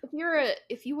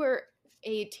 If you were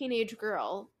a teenage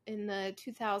girl in the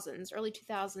 2000s, early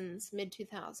 2000s, mid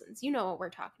 2000s, you know what we're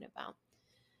talking about.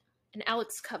 And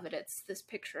Alex covets this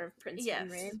picture of Prince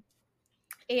Henry.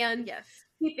 And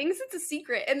he thinks it's a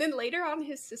secret. And then later on,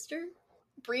 his sister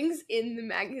brings in the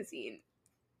magazine.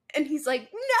 And he's like,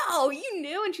 no, you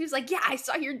knew? And she's like, yeah, I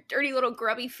saw your dirty little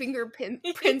grubby fingerprints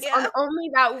on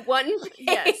only that one page.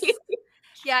 Yes.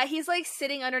 Yeah, he's like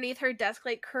sitting underneath her desk,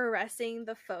 like caressing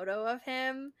the photo of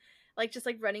him. Like just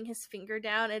like running his finger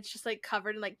down. It's just like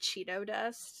covered in like Cheeto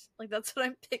dust. Like that's what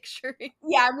I'm picturing.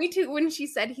 Yeah, me too. When she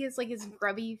said he has like his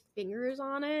grubby fingers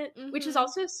on it, which is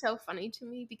also so funny to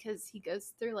me because he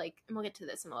goes through like, and we'll get to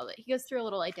this in a little bit, he goes through a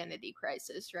little identity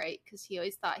crisis, right? Because he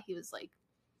always thought he was like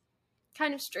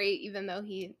kind of straight, even though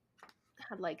he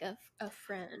had like a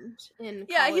friend in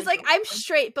college. He's like, I'm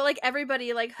straight, but like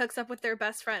everybody like hooks up with their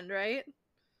best friend, right?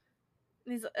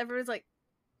 And everyone's like,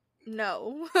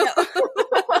 no.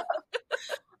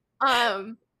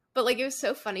 But like it was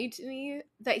so funny to me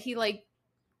that he like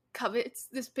covets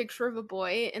this picture of a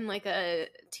boy in like a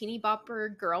teeny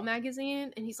bopper girl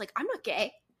magazine, and he's like, I'm not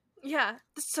gay. Yeah,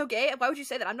 this is so gay. Why would you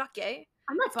say that? I'm not gay.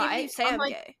 I'm not bi. You say I'm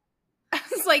like, gay. I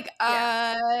was like,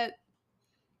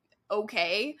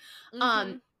 okay.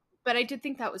 But I did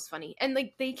think that was funny. And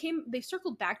like they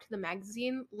circled back to the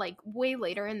magazine like way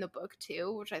later in the book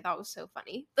too, which I thought was so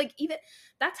funny. Like even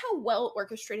that's how well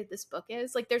orchestrated this book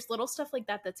is. Like there's little stuff like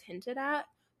that that's hinted at,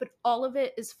 but all of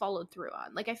it is followed through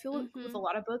on. Like I feel like with a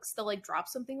lot of books they'll like drop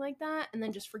something like that and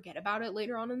then just forget about it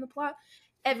later on in the plot.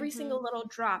 Every single little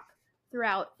drop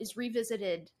throughout is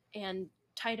revisited and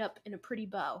tied up in a pretty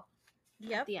bow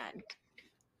at the end.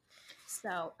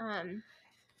 So,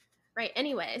 right,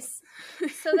 anyways.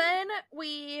 So then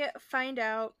we find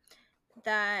out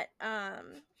that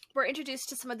we're introduced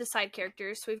to some of the side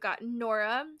characters. So we've got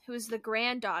Nora, who is the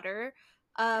granddaughter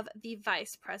of the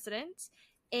vice president,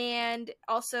 and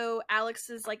also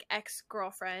Alex's like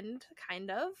ex-girlfriend,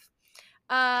 kind of.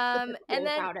 And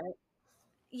then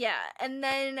and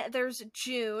then there's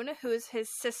June, who is his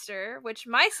sister, which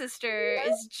my sister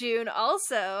is June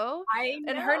also. I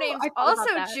know. And her name's also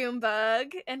Junebug,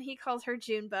 and he calls her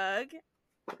Junebug.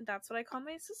 That's what I call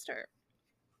my sister.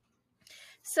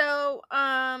 So,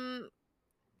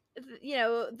 you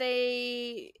know,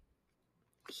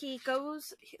 he's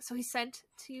sent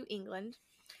to England,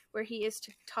 where he is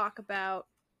to talk about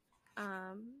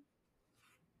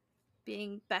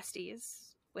being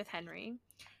besties with Henry.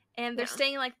 And they're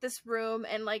staying in like this room,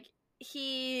 and like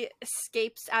he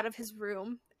escapes out of his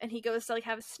room and he goes to like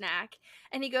have a snack,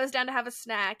 and he goes down to have a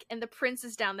snack, and the prince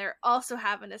is down there also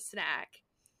having a snack.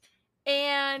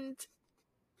 And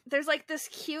there's like this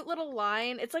cute little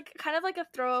line. It's like kind of like a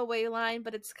throwaway line,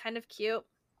 but it's kind of cute.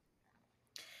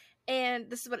 And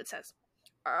this is what it says.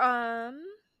 Are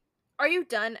you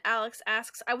done? Alex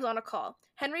asks. I was on a call.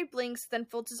 Henry blinks, then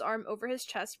folds his arm over his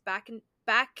chest, back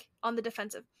on the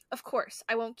defensive. Of course,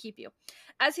 I won't keep you.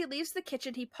 As he leaves the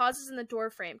kitchen, he pauses in the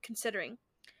doorframe, considering.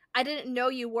 I didn't know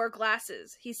you wore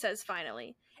glasses, he says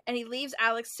finally. And he leaves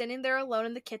Alex standing there alone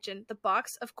in the kitchen, the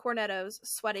box of cornettos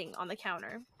sweating on the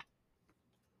counter.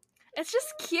 It's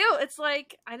just cute. It's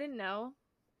like, I didn't know.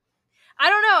 I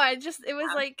don't know. It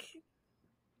was like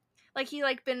he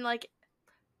like been like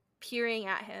peering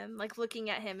at him, like looking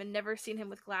at him, and never seen him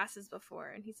with glasses before.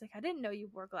 And he's like, I didn't know you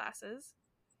wore glasses.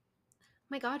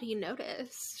 My God, he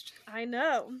noticed. I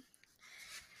know.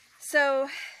 So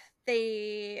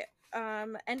they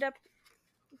end up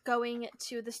going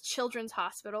to this children's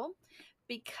hospital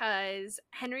because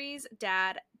Henry's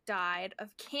dad died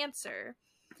of cancer,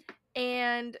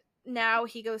 and now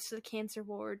he goes to the cancer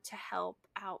ward to help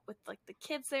out with like the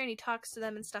kids there, and he talks to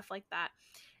them and stuff like that.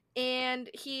 And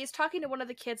he's talking to one of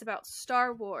the kids about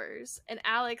Star Wars, and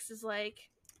Alex is like,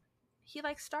 he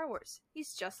likes Star Wars.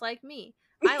 He's just like me.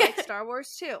 I like Star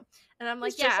Wars too. And I'm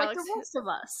like, he's just Alex, like the rest of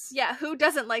us. Yeah, who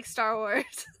doesn't like Star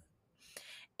Wars?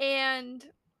 And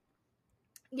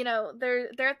you know, they're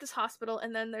at this hospital,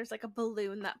 and then there's like a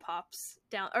balloon that pops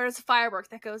down, or it's a firework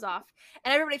that goes off,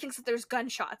 and everybody thinks that there's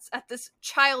gunshots at this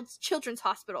children's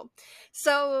hospital.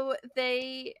 So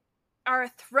they are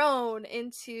thrown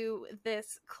into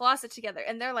this closet together,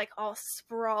 and they're like all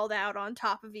sprawled out on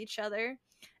top of each other.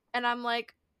 And I'm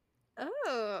like,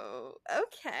 oh,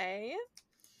 okay.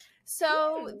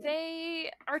 So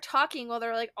they are talking while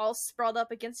they're like all sprawled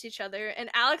up against each other, and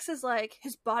Alex is like,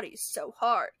 his body's so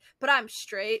hard, but I'm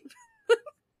straight.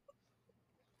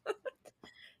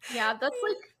 Yeah, that's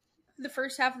like the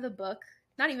first half of the book.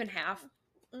 Not even half.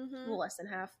 Well, less than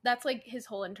half. That's like his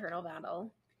whole internal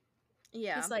battle.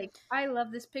 Yeah. He's like, I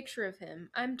love this picture of him.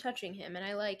 I'm touching him and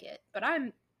I like it. But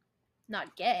I'm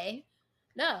not gay.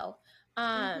 No.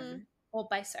 Well,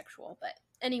 bisexual, but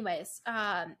anyways,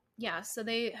 yeah, so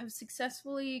they have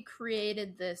successfully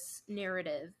created this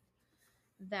narrative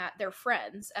that they're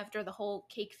friends after the whole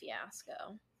cake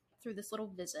fiasco through this little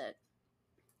visit.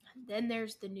 And then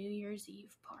there's the New Year's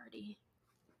Eve party.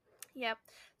 Yep.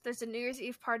 There's a New Year's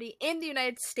Eve party in the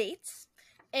United States,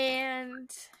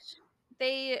 and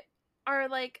they are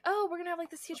like, oh, we're gonna have like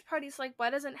this huge party, so like,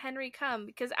 why doesn't Henry come?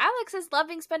 Because Alex is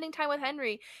loving spending time with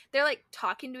Henry. They're like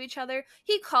talking to each other.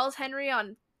 He calls Henry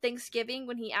on Thanksgiving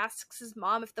when he asks his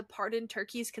mom if the pardoned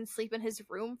turkeys can sleep in his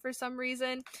room for some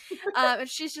reason. And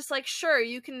she's just like, sure,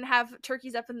 you can have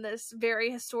turkeys up in this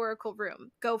very historical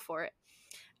room. Go for it.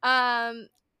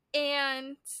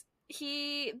 And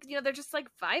he, you know, they're just like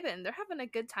vibing. They're having a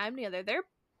good time together. They're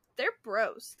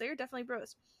bros. They're definitely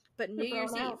bros. But New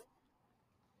Year's Eve,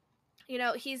 you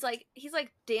know, he's like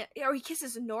or he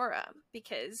kisses Nora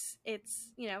because it's,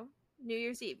 you know, New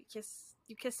Year's Eve.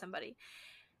 You kiss somebody.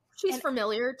 She's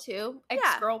familiar too.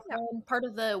 Ex-girlfriend, part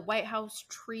of the White House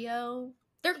trio.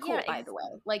 They're cool, by the way.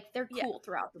 Like, they're cool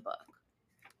throughout the book.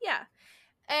 Yeah.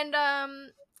 And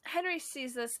Henry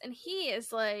sees this and he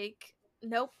is like,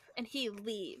 nope, and he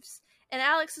leaves. And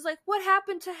Alex is like, what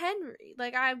happened to Henry?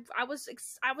 Like, I was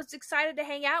excited to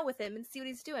hang out with him and see what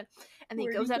he's doing. And he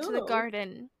goes out to the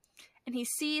garden and he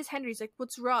sees Henry's like,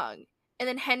 what's wrong? And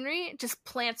then Henry just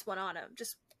plants one on him.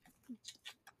 Just,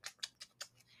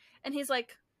 and he's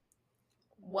like,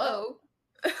 whoa.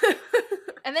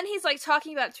 And then he's like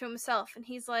talking about it to himself, and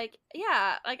he's like,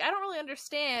 yeah, like, I don't really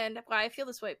understand why I feel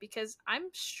this way because I'm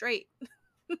straight.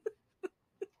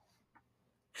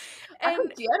 I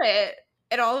don't get it.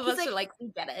 And all of us are like, we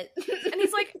get it. And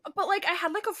he's like, but like, I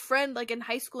had like a friend like in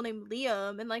high school named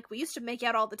Liam, and like we used to make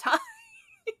out all the time.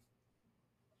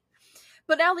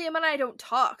 But now Liam and I don't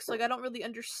talk, so like I don't really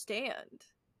understand.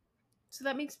 So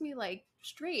that makes me like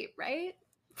straight, right?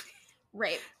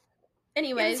 Right.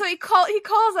 Anyways, so he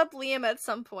calls up Liam at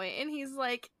some point, and he's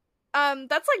like, that's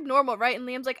like normal, right? And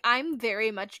Liam's like, I'm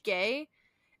very much gay,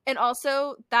 and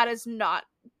also that is not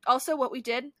also what we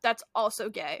did. That's also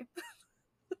gay.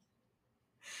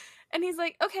 And he's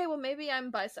like, okay, well maybe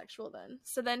I'm bisexual then.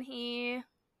 So then he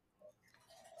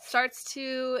starts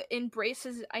to embrace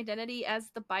his identity as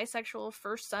the bisexual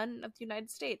first son of the United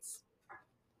States.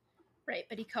 Right,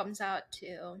 but he comes out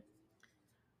to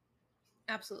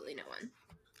absolutely no one.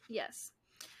 Yes.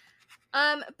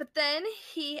 But then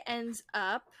he ends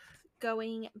up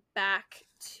going back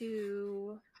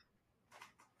to...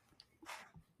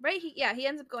 Right? He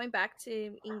ends up going back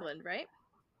to England, right?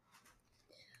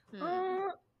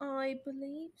 I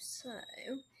believe so.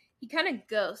 He kind of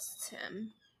ghosts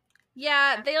him.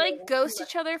 Yeah, they like ghost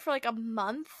each other for like a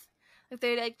month. Like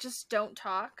they like just don't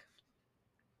talk.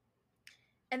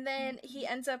 And then he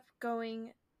ends up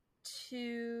going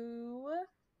to...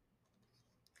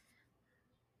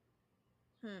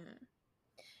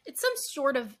 It's some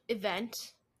sort of event.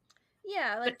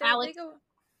 Yeah, like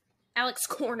Alex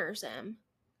corners him.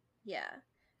 Yeah.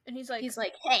 And he's like,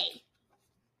 hey.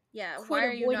 Yeah, why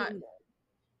are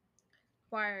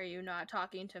you not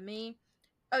talking to me?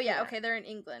 Oh yeah, okay, they're in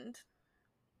England.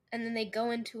 And then they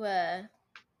go into a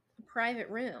private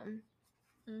room.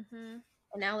 Mm-hmm.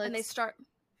 And Alex and they start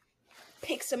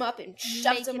picks him up and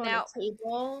shoves him on the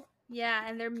table. Yeah,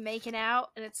 and they're making out,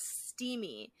 and it's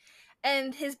steamy.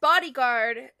 And his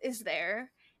bodyguard is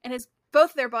there, and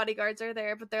both their bodyguards are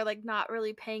there, but they're like not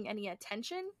really paying any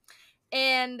attention.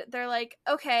 And they're like,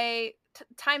 okay,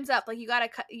 time's up. Like, you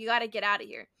gotta get out of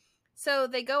here. So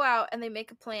they go out and they make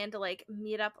a plan to like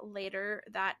meet up later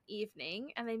that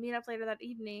evening. And they meet up later that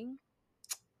evening,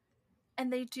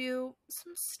 and they do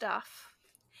some stuff.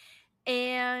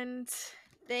 And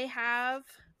they have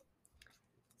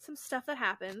some stuff that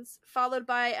happens, followed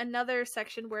by another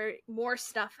section where more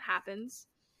stuff happens.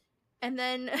 And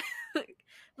then,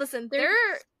 listen, they're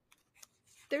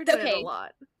doing a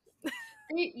lot.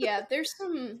 Yeah, there's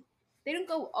some they don't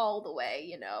go all the way,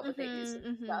 you know, but they do some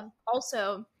Mm-hmm, stuff. mm-hmm.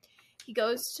 Also,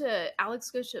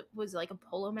 Alex goes to, was it like a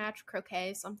polo match,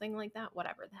 croquet, something like that,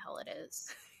 whatever the hell it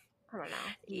is. I don't know.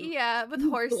 Yeah, with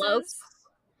You horses. blokes.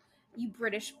 You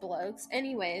British blokes.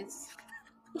 Anyways.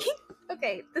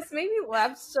 Okay, this made me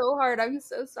laugh so hard. I'm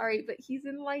so sorry, but he's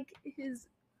in like his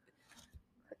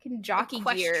fucking jockey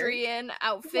gear. Equestrian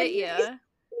outfit, yeah.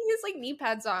 He has like knee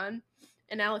pads on,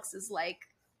 and Alex is like,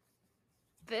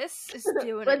 "This is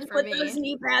doing it for me. Put those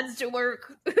knee pads to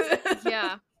work."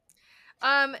 Yeah.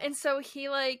 And so he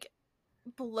like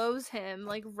blows him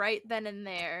like right then and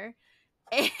there,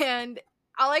 and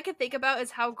all I could think about is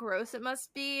how gross it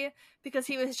must be because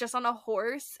he was just on a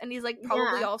horse and he's like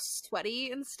probably all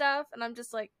sweaty and stuff, and I'm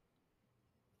just like,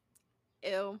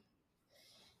 ew.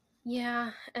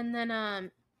 Yeah, and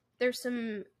then there's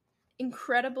some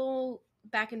incredible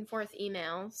back and forth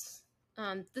emails.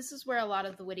 This is where a lot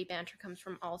of the witty banter comes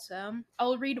from also.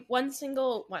 I'll read one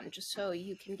single one just so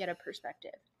you can get a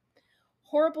perspective.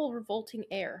 Horrible, revolting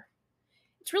air.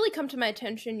 It's really come to my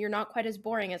attention you're not quite as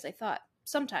boring as I thought.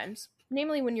 Sometimes.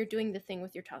 Namely when you're doing the thing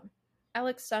with your tongue.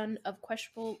 Alex, son of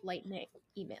questionable light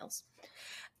emails.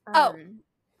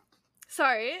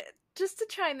 Sorry. Just to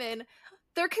chime in.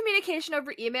 Their communication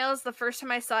over emails, the first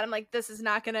time I saw it, I'm like, this is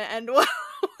not going to end well.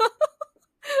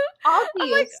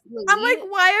 Obviously. I'm like,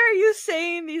 why are you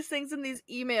saying these things in these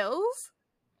emails?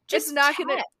 Just it's not text.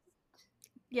 gonna.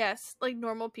 Yes, like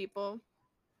normal people.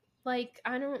 Like,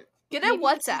 I don't. Get a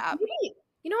WhatsApp.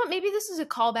 You know what? Maybe this is a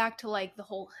callback to like the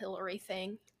whole Hillary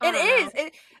thing. It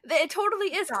is. It totally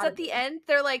is. Because at the end,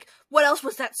 they're like, "What else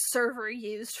was that server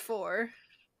used for?"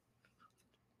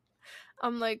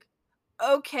 I'm like,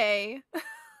 okay.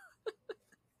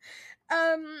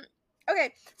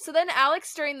 Okay, so then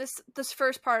Alex during this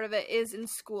first part of it is in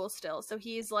school still. So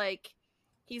he's like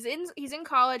he's in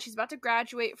college, he's about to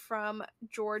graduate from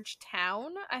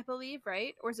Georgetown, I believe,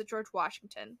 right? Or is it George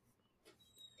Washington?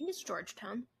 I think it's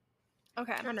Georgetown.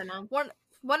 Okay. I don't know.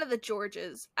 One of the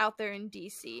Georges out there in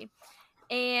DC.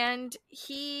 And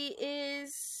he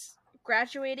is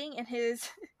graduating and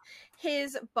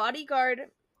his bodyguard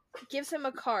gives him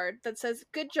a card that says,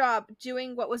 "Good job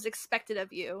doing what was expected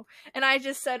of you." And I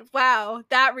just said, wow,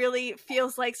 that really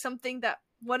feels like something that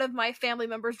one of my family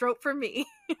members wrote for me.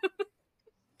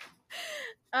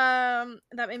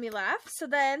 That made me laugh. So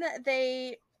then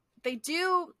they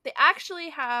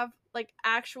actually have like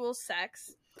actual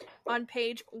sex on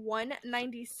page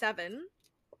 197.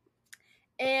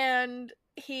 And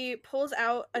he pulls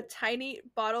out a tiny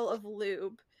bottle of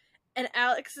lube. And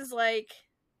Alex is like,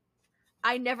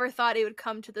 I never thought it would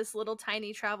come to this little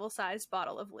tiny travel-sized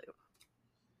bottle of lube.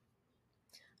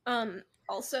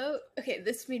 Also, okay,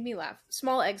 this made me laugh.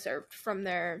 Small excerpt from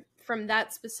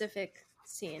that specific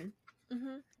scene.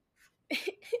 Mm-hmm.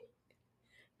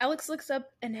 Alex looks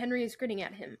up and Henry is grinning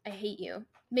at him. I hate you.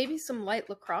 Maybe some light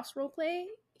lacrosse roleplay?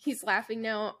 He's laughing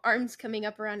now, arms coming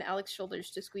up around Alex's shoulders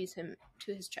to squeeze him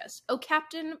to his chest. Oh,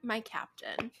 Captain, my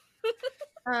captain.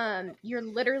 You're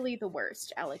literally the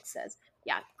worst, Alex says.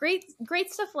 Yeah, great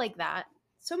stuff like that.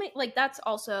 So many, like, that's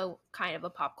also kind of a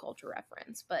pop culture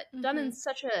reference, but done in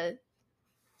such a,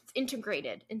 it's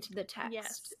integrated into the text.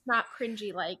 Yes. It's not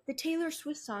cringy like the Taylor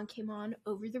Swift song came on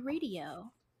over the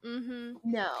radio. Mm-hmm.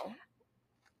 No.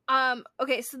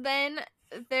 Okay, so then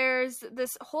there's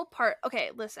this whole part.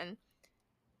 Okay, listen.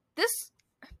 This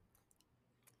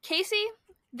Casey,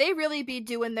 they really be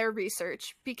doing their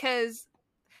research because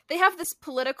they have this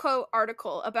Politico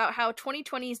article about how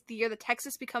 2020 is the year that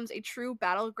Texas becomes a true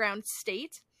battleground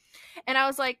state. And I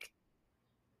was like,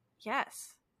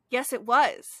 yes, it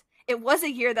was. It was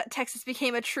a year that Texas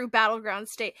became a true battleground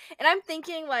state. And I'm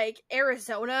thinking like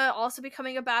Arizona also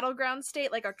becoming a battleground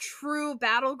state, like a true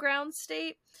battleground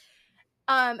state.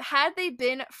 Had they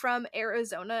been from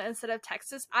Arizona instead of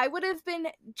Texas, I would have been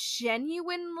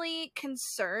genuinely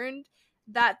concerned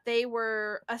that they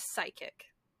were a psychic.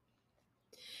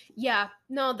 Yeah,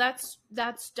 no, that's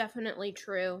definitely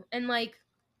true. And like,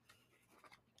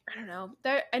 I don't know,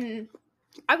 and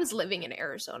I was living in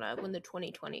Arizona when the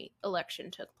 2020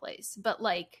 election took place, but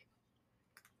like,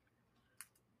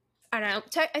 I don't know,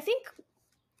 I think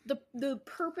the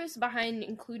purpose behind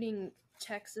including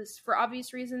Texas for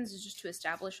obvious reasons is just to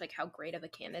establish like how great of a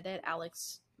candidate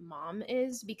Alex's mom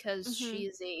is, because she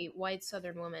is a white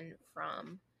Southern woman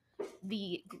from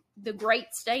the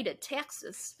great state of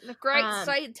Texas. The great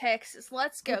state of Texas.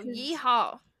 Let's go.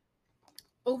 Yeehaw.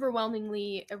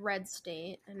 Overwhelmingly a red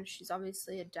state, and she's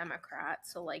obviously a Democrat,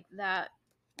 so like that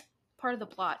part of the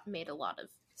plot made a lot of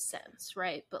sense,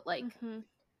 right? But like, I don't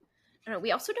know,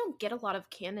 we also don't get a lot of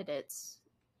candidates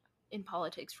in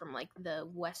politics from like the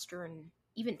western,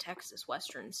 even Texas,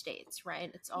 western states, right?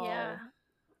 It's all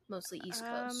mostly East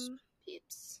Coast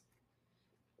peeps.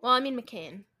 Well, I mean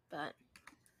McCain, but...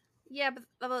 Yeah,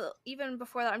 but even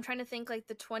before that, I'm trying to think, like,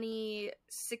 the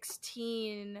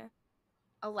 2016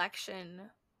 election,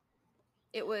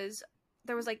 there was,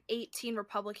 like, 18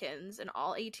 Republicans, and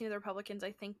all 18 of the Republicans,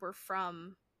 I think, were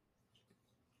from...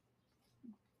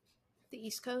 the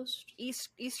East Coast?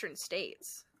 Eastern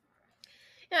states.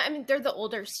 Yeah, I mean, they're the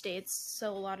older states,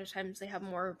 so a lot of times they have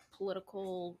more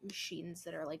political machines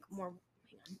that are, like, more...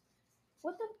 Hang on.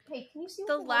 What the... Hey, can you see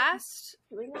what the last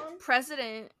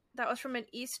president that was from an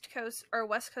East Coast or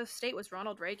West Coast state was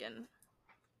Ronald Reagan.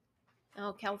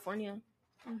 Oh, California.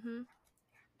 Mm-hmm.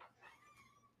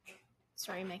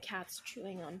 Sorry, my cat's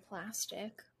chewing on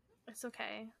plastic. It's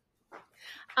okay.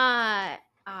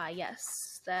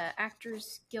 Yes. The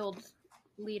Actors Guild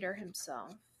leader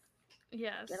himself.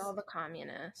 Yes. Get all the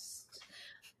communists.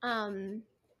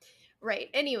 Right.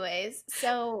 Anyways,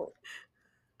 so,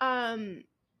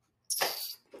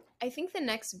 I think the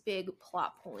next big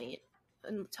plot point,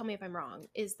 and tell me if I'm wrong,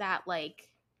 is that, like,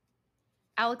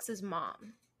 Alex's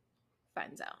mom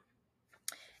finds out.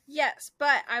 Yes,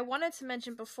 but I wanted to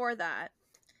mention before that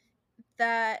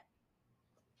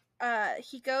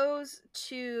he goes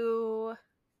to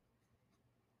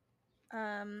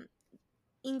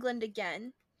England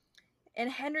again,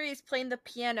 and Henry is playing the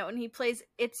piano, and he plays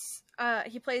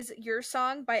Your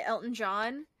Song by Elton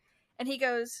John, and he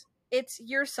goes, "It's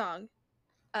your song."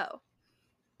 Oh.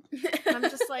 And I'm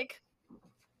just like,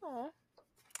 oh,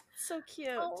 so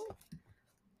cute. Oh.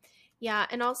 Yeah,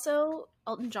 and also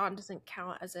Elton John doesn't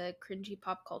count as a cringy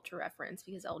pop culture reference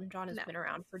because Elton John has been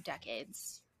around for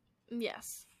decades.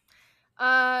 Yes.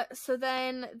 So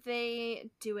then they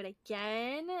do it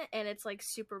again, and it's, like,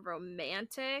 super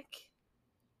romantic.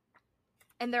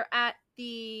 And they're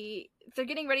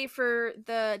getting ready for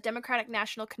the Democratic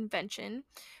National Convention,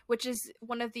 which is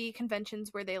one of the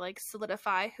conventions where they, like,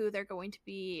 solidify who they're going to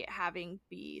be having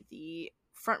be the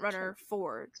front runner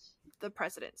for the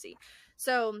presidency.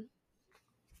 So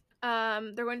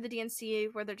they're going to the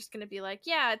DNC where they're just going to be like,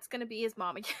 yeah, it's going to be his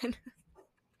mom again.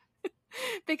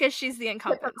 Because she's the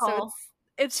incumbent. Typical. So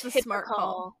it's the smart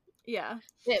call. Yeah.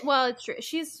 Well, it's true.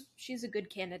 She's a good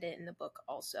candidate in the book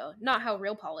also. Not how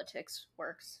real politics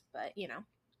works, but, you know.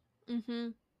 Mm-hmm.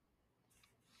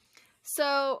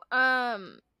 So,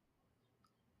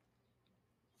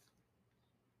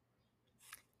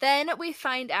 then we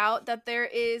find out that there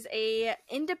is a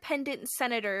independent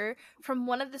senator from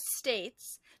one of the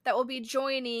states that will be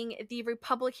joining the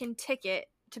Republican ticket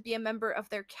to be a member of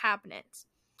their cabinet.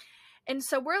 And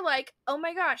so we're like, oh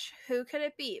my gosh, who could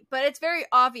it be? But it's very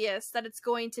obvious that it's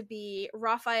going to be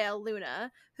Rafael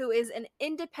Luna, who is an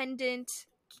independent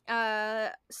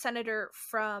senator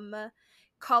from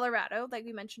Colorado, like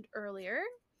we mentioned earlier.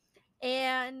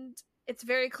 And it's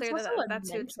very clear that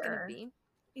that's who it's going to be.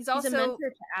 He's also a mentor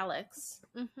to Alex.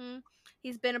 Mm-hmm.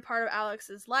 He's been a part of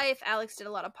Alex's life. Alex did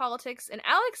a lot of politics, and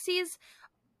Alex sees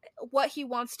what he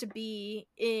wants to be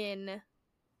in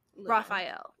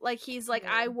Raphael. Like, he's like,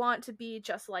 I want to be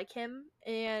just like him.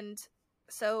 And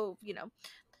so, you know,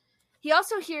 he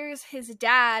also hears his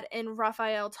dad and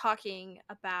Raphael talking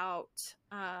about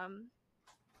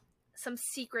some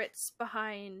secrets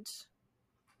behind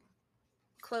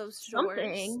closed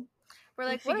doors. We're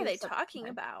like, what are they talking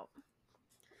about?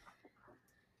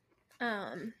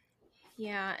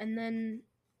 Yeah, and then,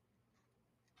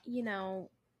 you know,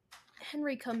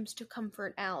 Henry comes to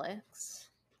comfort Alex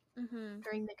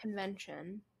during the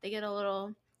convention. They get a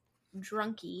little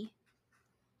drunky.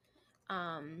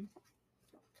 And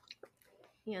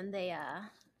they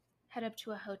head up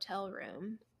to a hotel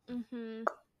room. And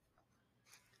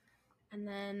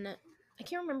then I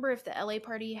can't remember if the LA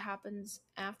party happens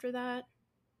after that,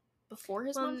 before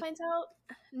his mom finds out.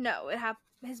 No,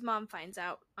 his mom finds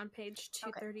out on page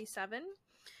 237. Okay.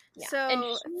 Yeah. So and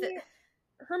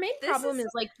her main problem is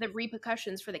like the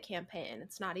repercussions for the campaign.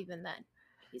 It's not even that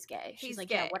he's gay. She's like,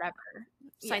 gay. Yeah, whatever.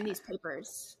 Sign these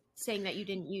papers saying that you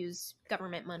didn't use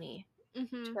government money to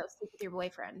go sleep with your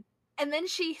boyfriend. And then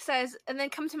she says, and then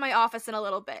come to my office in a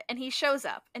little bit. And he shows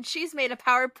up, and she's made a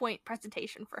PowerPoint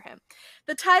presentation for him.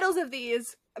 The titles of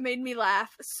these made me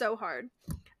laugh so hard.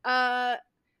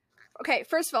 Okay,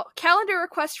 first of all, calendar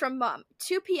request from mom,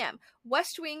 2 p.m.,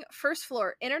 West Wing, first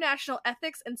floor, International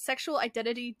Ethics and Sexual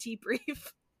Identity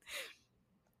Debrief.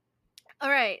 All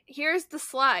right, here's the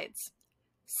slides.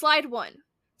 Slide 1,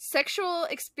 sexual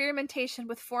experimentation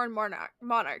with foreign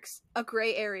monarchs, a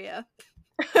gray area.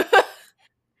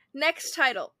 Next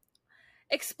title,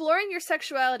 exploring your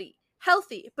sexuality,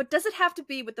 healthy, but does it have to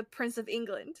be with the Prince of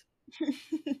England?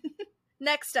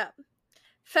 Next up,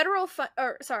 federal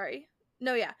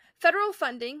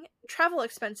funding, travel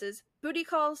expenses, booty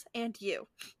calls, and you.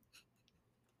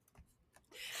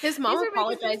 His mom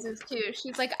apologizes too.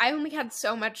 She's like, I only had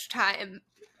so much time,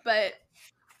 but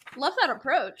love that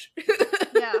approach.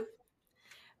 Yeah.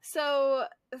 So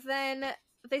then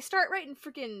they start writing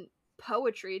freaking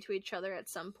poetry to each other at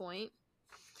some point.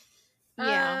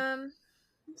 Yeah.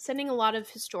 Sending a lot of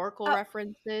historical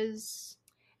references.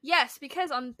 Yes,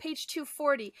 because on page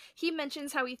 240, he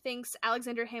mentions how he thinks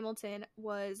Alexander Hamilton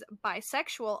was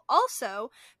bisexual,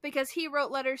 also because he wrote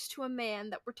letters to a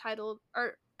man that were titled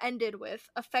or ended with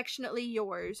 "affectionately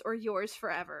yours" or "yours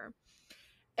forever."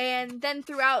 And then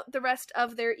throughout the rest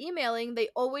of their emailing, they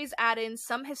always add in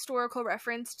some historical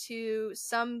reference to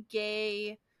some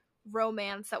gay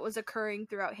romance that was occurring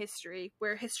throughout history,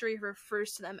 where history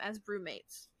refers to them as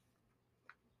roommates.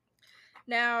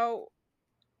 Now,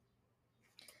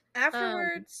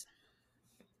 afterwards,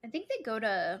 I think they go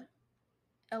to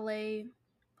LA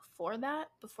before that,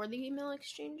 before the email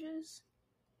exchanges,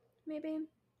 maybe.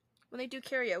 when they do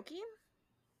karaoke.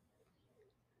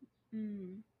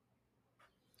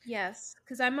 Yes,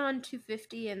 because I'm on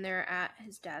 250 and they're at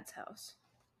his dad's house.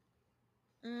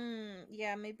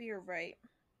 Yeah, maybe you're right.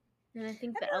 And I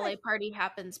think the LA party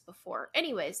happens before.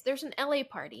 Anyways, there's an LA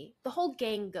party. The whole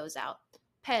gang goes out.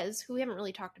 Pez, who we haven't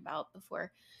really talked about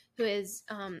before, who is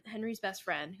Henry's best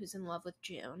friend, who's in love with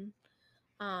June.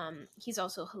 He's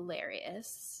also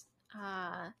hilarious.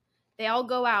 They all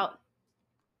go out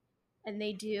and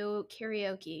they do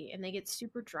karaoke and they get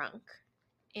super drunk.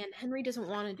 And Henry doesn't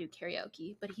want to do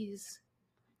karaoke, but he's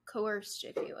coerced,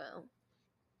 if you will.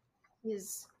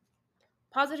 His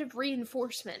positive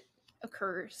reinforcement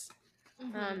occurs.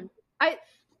 There's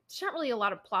not really a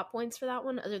lot of plot points for that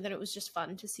one, other than it was just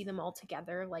fun to see them all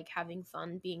together, like having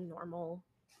fun, being normal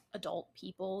adult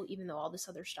people, even though all this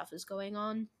other stuff is going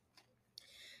on.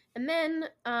 And then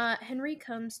Henry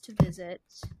comes to visit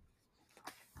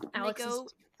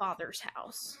Alex's father's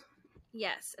house.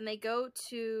 Yes, and they go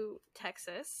to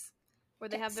Texas, where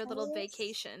they have their little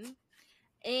vacation,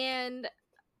 and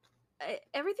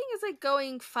everything is like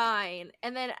going fine.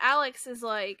 And then Alex is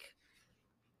like,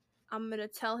 I'm gonna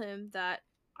tell him that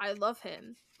I love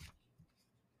him.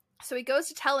 So he goes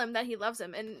to tell him that he loves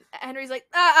him, and Henry's like,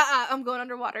 I'm going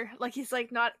underwater. Like, he's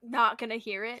like not gonna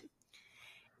hear it.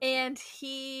 And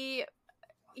he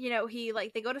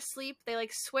like, they go to sleep, they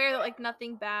like swear that like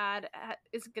nothing bad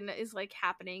is like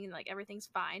happening, and like everything's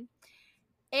fine.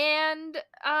 And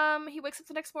he wakes up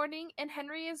the next morning and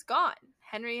Henry is gone.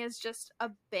 Henry has just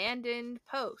abandoned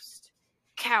post.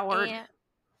 Coward.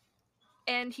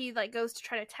 And he like goes to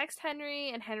try to text Henry,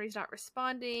 and Henry's not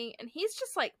responding, and he's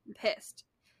just like pissed.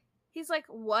 He's like,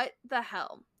 what the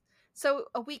hell? So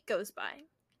a week goes by,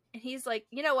 and he's like,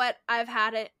 you know what? I've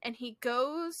had it. And he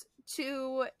goes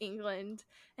to England,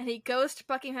 and he goes to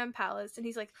Buckingham Palace, and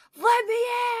he's like, let me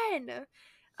in!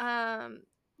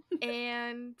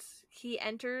 And he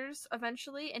enters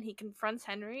eventually, and he confronts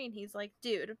Henry, and he's like,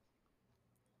 dude,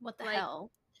 what the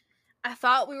hell? I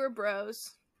thought we were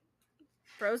bros.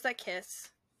 Bros that kiss.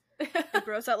 And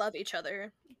bros that love each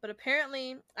other. But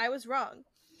apparently, I was wrong.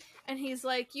 And he's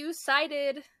like, you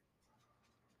cited,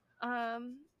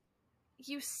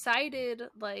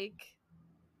 like,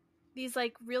 these,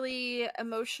 like, really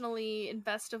emotionally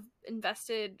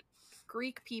invested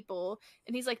Greek people.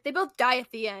 And he's like, they both die at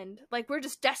the end. Like, we're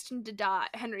just destined to die.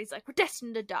 Henry's like, we're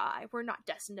destined to die. We're not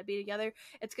destined to be together.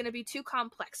 It's gonna be too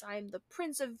complex. I am the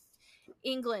Prince of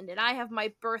England, and I have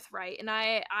my birthright, and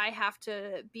I have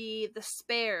to be the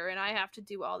spare, and I have to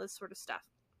do all this sort of stuff.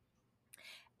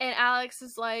 And Alex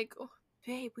is like, oh,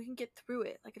 babe, we can get through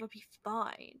it. Like, it'll be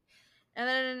fine. And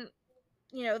then,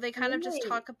 they kind of just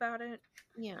talk about it.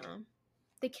 Yeah.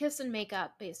 They kiss and make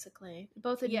up, basically. They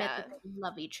both admit that they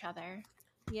love each other.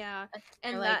 Yeah.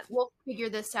 And like, we'll figure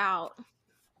this out.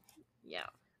 Yeah.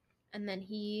 And then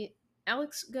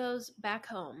Alex goes back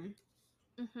home.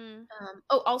 Mm-hmm.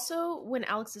 Also, when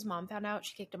Alex's mom found out,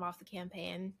 she kicked him off the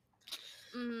campaign.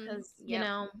 Because,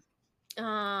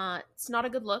 it's not a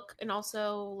good look. And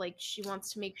also, like, she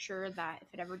wants to make sure that if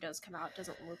it ever does come out, it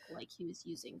doesn't look like he was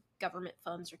using government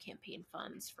funds or campaign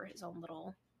funds for his own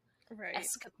little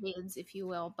escapades, if you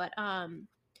will. But,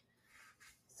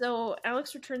 so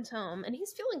Alex returns home, and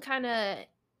he's feeling kind of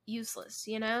useless,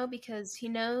 because he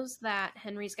knows that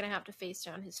Henry's going to have to face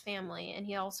down his family, and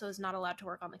he also is not allowed to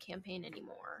work on the campaign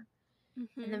anymore.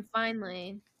 Mm-hmm. And then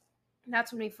finally,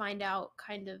 that's when we find out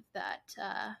kind of that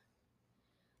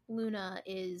Luna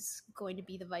is going to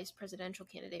be the vice presidential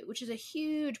candidate, which is a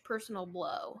huge personal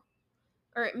blow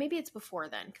or maybe it's before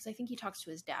then, because I think he talks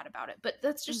to his dad about it. But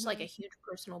that's just like a huge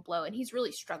personal blow, and he's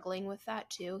really struggling with that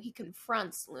too. He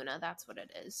confronts Luna, that's what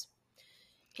it is.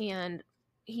 And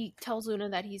he tells Luna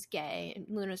that he's gay, and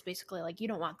Luna's basically like, you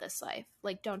don't want this life.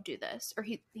 Like, don't do this. Or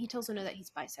he tells Luna that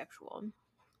he's bisexual.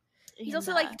 He's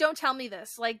also like, don't tell me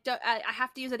this. Like, I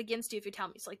have to use it against you if you tell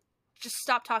me. It's like, just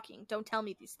stop talking. Don't tell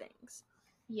me these things.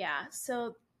 Yeah,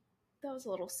 so that was a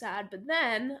little sad. But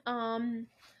then,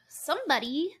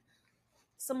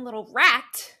 some little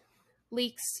rat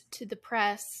leaks to the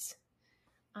press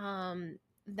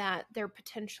that they're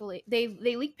potentially they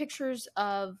leak pictures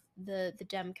of the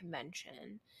Dem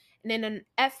convention, and in an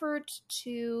effort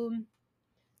to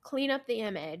clean up the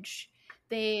image,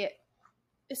 they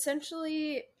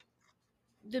essentially,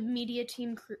 the media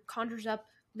team conjures up,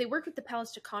 they work with the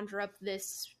palace to conjure up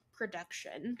this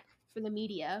production for the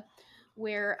media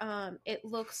where it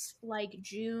looks like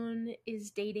June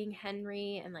is dating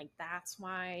Henry, and like that's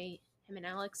why him and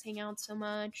Alex hang out so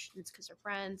much. It's because they're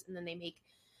friends, and then they make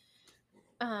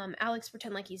Alex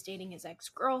pretend like he's dating his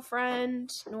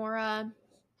ex-girlfriend, Nora.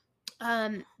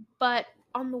 But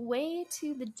on the way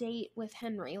to the date with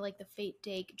Henry, like the fate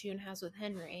date June has with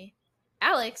Henry,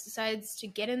 Alex decides to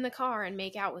get in the car and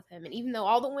make out with him. And even though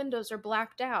all the windows are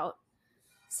blacked out,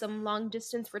 some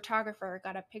long-distance photographer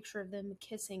got a picture of them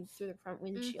kissing through the front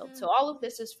windshield. So all of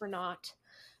this is for naught.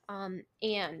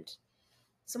 And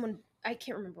someone, I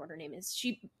can't remember what her name is.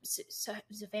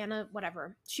 Savannah,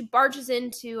 whatever. She barges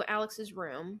into Alex's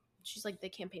room. She's like the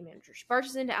campaign manager. She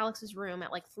barges into Alex's room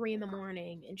at like 3 a.m,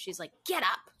 and she's like, "Get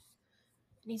up!"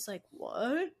 And he's like,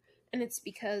 "What?" And it's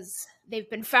because they've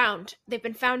been found. They've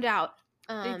been found out.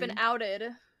 They've been outed.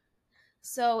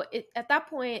 So at that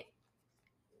point,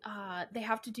 they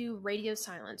have to do radio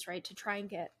silence, right, to try and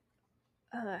get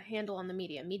a handle on the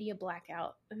media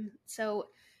blackout. So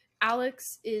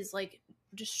Alex is like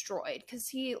destroyed because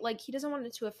he doesn't want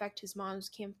it to affect his mom's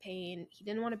campaign. He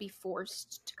didn't want to be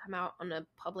forced to come out on a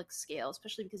public scale,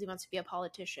 especially because he wants to be a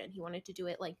politician. He wanted to do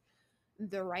it like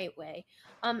the right way.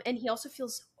 And he also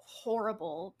feels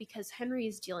horrible because Henry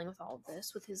is dealing with all of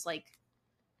this with his like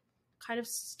kind of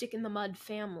stick in the mud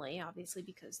family, obviously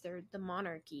because they're the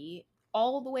monarchy,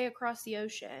 all the way across the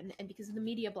ocean, and because of the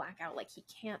media blackout, like he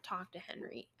can't talk to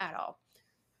Henry at all.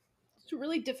 It's a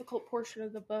really difficult portion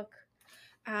of the book.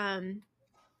 And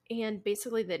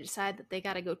basically they decide that they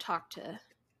got to go talk to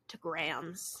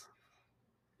Grams.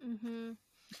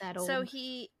 That old so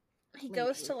he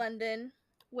goes to London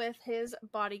with his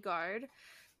bodyguard,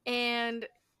 and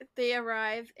they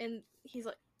arrive, and he's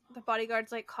like, the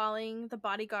bodyguard's like calling the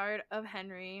bodyguard of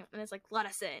Henry, and it's like, "Let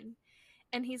us in."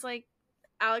 And he's like,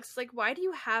 Alex is like, "Why do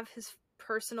you have his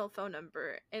personal phone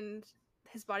number?" And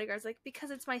his bodyguard's like, "Because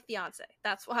it's my fiance,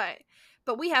 that's why.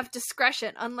 But we have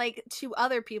discretion, unlike 2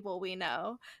 other people we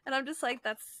know." And I'm just like,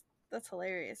 that's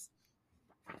hilarious.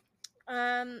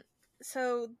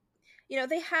 So, you know,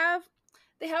 they have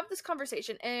this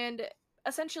conversation, and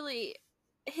essentially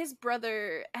Henry's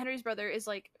brother is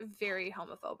like very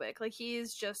homophobic. Like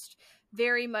he's just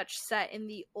very much set in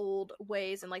the old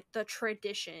ways and like the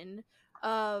tradition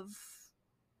of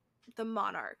the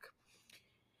monarch.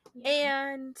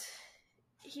 Yeah. And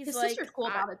his sister's cool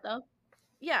about it though.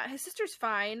 Yeah, his sister's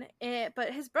fine,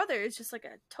 but his brother is just like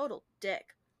a total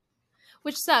dick.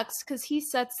 Which sucks because he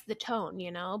sets the tone, you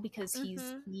know, because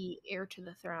he's the heir to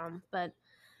the throne. But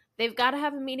they've got to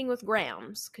have a meeting with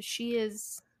Grams because she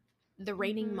is the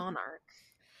reigning monarch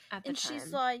at the time. And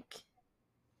she's like,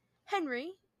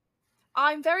 "Henry,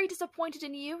 I'm very disappointed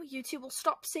in you. You two will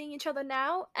stop seeing each other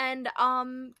now and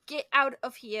get out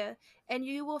of here, and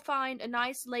you will find a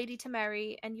nice lady to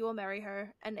marry, and you will marry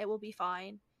her, and it will be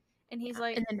fine." And he's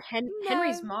like, and then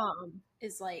Henry's mom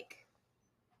is like,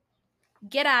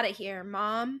 "Get out of here,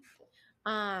 Mom.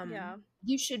 Yeah,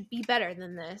 you should be better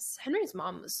than this." Henry's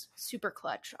mom was super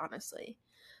clutch, honestly.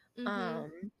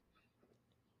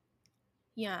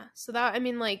 Yeah, so that, I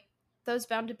mean, like, that was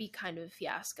bound to be kind of a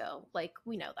fiasco. Like,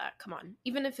 we know that. Come on.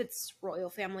 Even if it's royal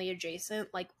family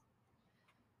adjacent, like,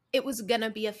 it was gonna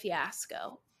be a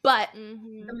fiasco. But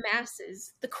the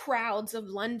masses, the crowds of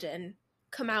London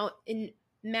come out in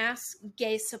mass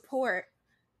gay support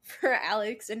for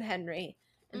Alex and Henry.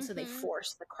 And so they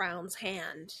force the crown's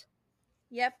hand.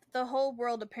 Yep, the whole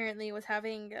world apparently was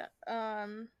having,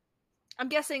 I'm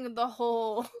guessing the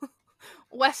whole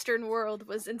Western world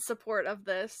was in support of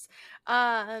this.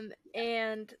 And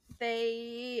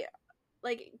they,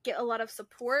 like, get a lot of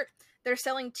support. They're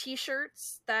selling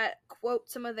t-shirts that quote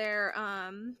some of their,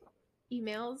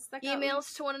 emails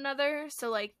to one another. So,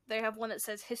 like, they have one that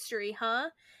says "History,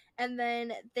 huh?" and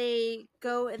then they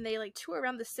go and they like tour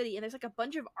around the city, and there's like a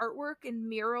bunch of artwork and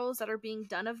murals that are being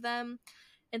done of them,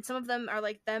 and some of them are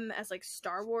like them as like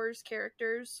Star Wars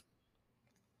characters.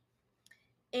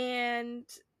 And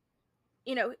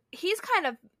you know, he's kind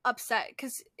of upset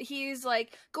because he's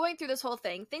like going through this whole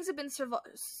thing. Things have been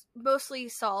mostly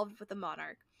solved with the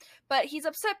monarch, but he's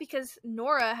upset because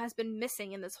Nora has been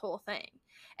missing in this whole thing.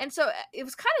 And so it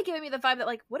was kind of giving me the vibe that,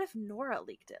 like, what if Nora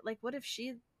leaked it? Like, what if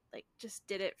she like just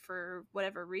did it for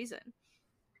whatever reason?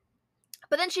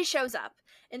 But then she shows up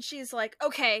and she's like,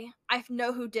 okay, I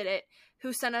know who did it,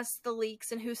 who sent us the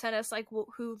leaks, and who sent us like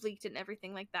who leaked it and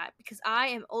everything like that, because I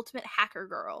am ultimate hacker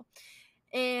girl.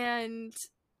 And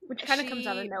which kind of comes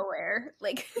out of nowhere.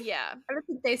 Like, yeah, I don't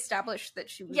think they established that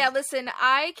she was. Yeah, listen,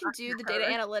 I can do the data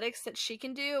analytics that she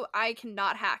can do. I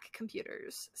cannot hack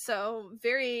computers. So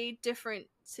very different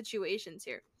situations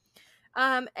here.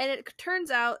 And it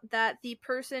turns out that the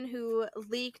person who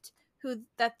leaked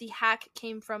that the hack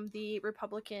came from the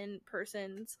Republican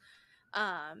person's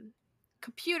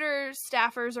computers,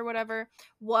 staffers, or whatever,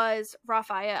 was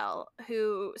Raphael,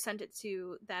 who sent it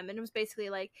to them. And it was basically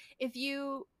like, if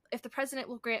the president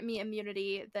will grant me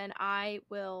immunity, then I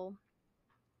will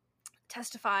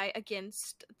testify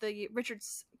against the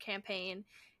Richards campaign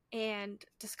and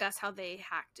discuss how they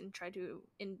hacked and tried to,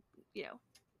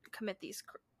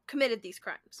 committed these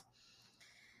crimes.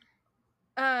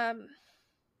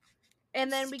 And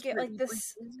then we get like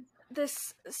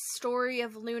this story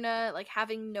of Luna like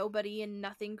having nobody and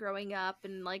nothing growing up,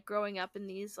 and like growing up in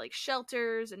these like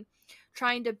shelters and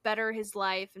trying to better his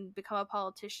life and become a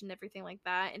politician and everything like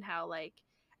that, and how like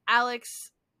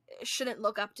Alex shouldn't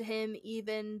look up to him,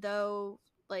 even though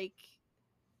like,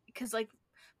 because like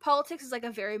politics is like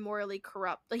a very morally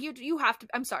corrupt, like you have to,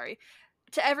 I'm sorry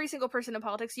to every single person in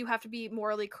politics, you have to be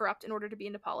morally corrupt in order to be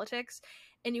into politics,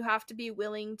 and you have to be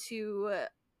willing to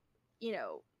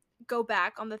go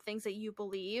back on the things that you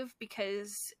believe,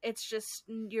 because it's just,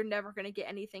 you're never going to get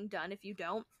anything done if you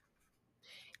don't.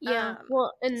 Yeah,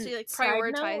 well, and so you like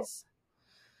prioritize.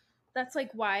 That's like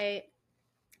why,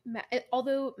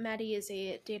 although Maddie is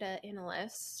a data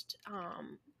analyst,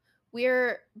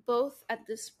 we're both at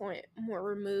this point more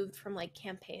removed from like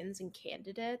campaigns and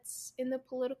candidates in the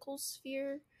political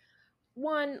sphere.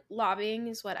 One, lobbying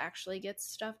is what actually gets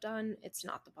stuff done. It's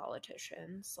not the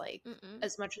politicians. Like,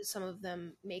 as much as some of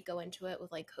them may go into it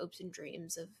with like hopes and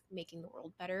dreams of making the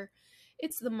world better,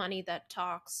 it's the money that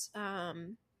talks.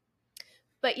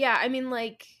 But yeah, I mean,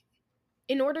 like,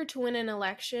 in order to win an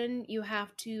election, you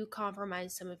have to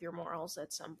compromise some of your morals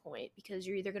at some point, because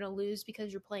you're either going to lose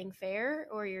because you're playing fair,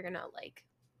 or you're going to like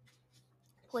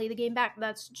play the game back.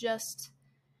 That's just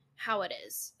how it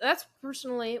is. That's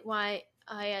personally why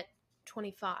I, at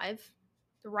 25,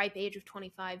 the ripe age of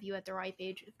 25, you at the ripe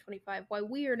age of 25, why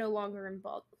we are no longer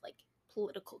involved with like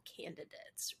political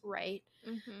candidates, right?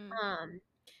 And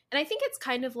I think it's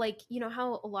kind of like, you know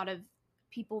how a lot of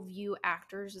people view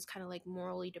actors as kind of like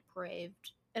morally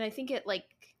depraved, and I think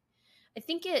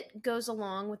it goes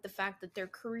along with the fact that their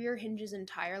career hinges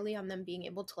entirely on them being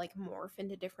able to like morph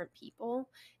into different people.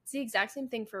 It's the exact same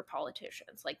thing for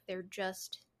politicians. Like, they're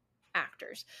just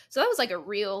actors. So that was like a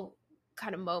real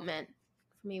kind of moment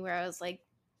for me where I was like,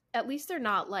 at least they're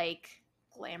not like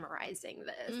glamorizing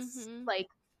this. Like,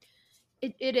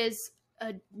 it is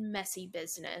a messy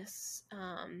business.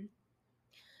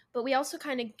 But we also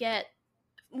kind of get,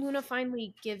 Luna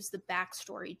finally gives the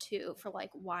backstory too for like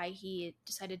why he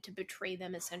decided to betray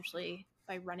them, essentially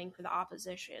by running for the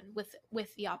opposition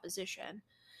with the opposition.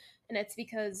 And it's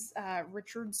because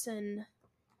Richardson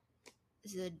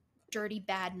is a dirty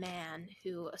bad man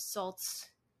who assaults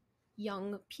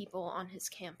young people on his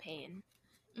campaign,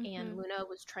 and Luna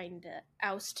was trying to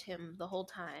oust him the whole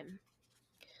time,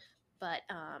 but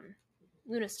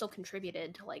Luna still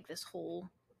contributed to like this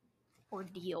whole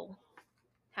ordeal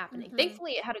happening.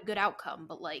 Thankfully it had a good outcome,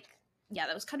 but like, yeah,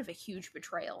 that was kind of a huge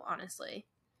betrayal, honestly.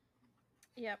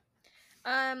 Yep.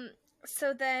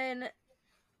 So then,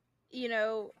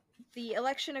 the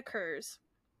election occurs,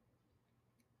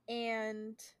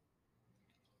 and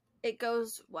it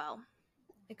goes well.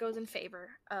 It goes in favor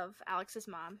of Alex's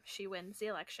mom. She wins the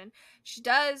election.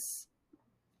 Does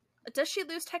she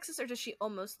lose Texas, or does she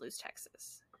almost lose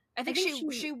Texas? I think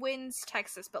she wins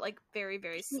Texas, but like very,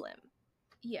 very slim.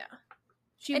 Yeah.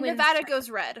 And Nevada goes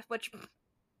red, which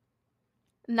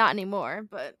not anymore,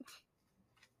 but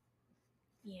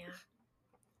yeah.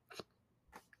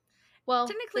 Well,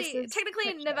 technically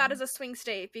Nevada's a swing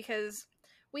state, because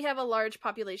we have a large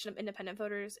population of independent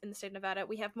voters in the state of Nevada.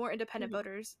 We have more independent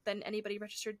voters than anybody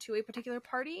registered to a particular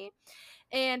party.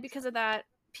 And because of that,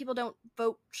 people don't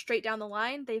vote straight down the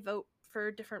line. They vote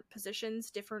for different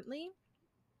positions differently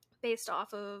based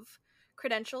off of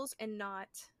credentials and not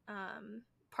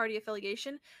party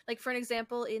affiliation. Like, for an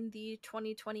example, in the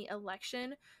 2020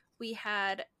 election, we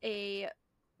had a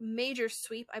major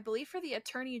sweep, I believe, for the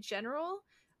attorney general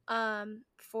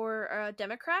for a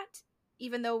Democrat,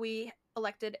 even though we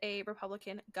elected a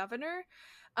Republican governor,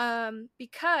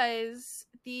 because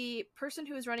the person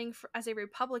who was running as a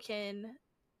Republican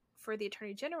for the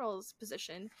attorney general's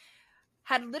position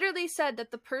had literally said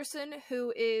that the person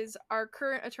who is our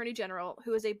current attorney general,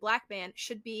 who is a black man,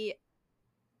 should be.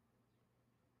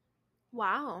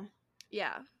 Wow.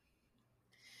 Yeah.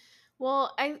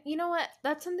 Well, you know what?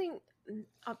 That's something.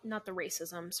 Not the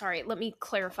racism. Sorry. Let me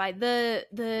clarify.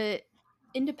 The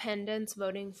independents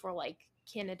voting for like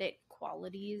candidate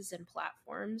qualities and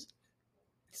platforms.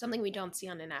 Something we don't see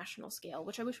on a national scale,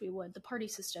 which I wish we would. The party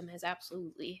system has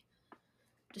absolutely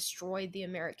destroyed the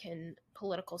American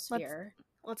political sphere.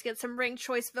 Let's get some ranked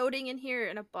choice voting in here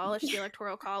and abolish the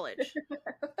Electoral College.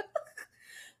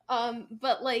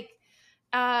 But like,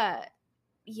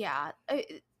 yeah,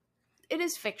 it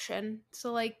is fiction.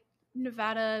 So like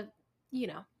Nevada, you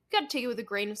know, gotta take it with a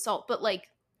grain of salt. But like,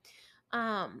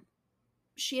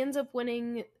 she ends up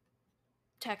winning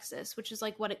Texas, which is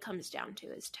like what it comes down to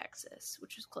is Texas,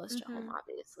 which is close to home,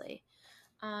 obviously.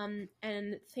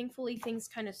 And thankfully things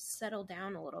kind of settle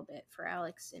down a little bit for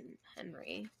Alex and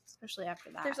Henry, especially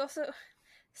after that. There's also,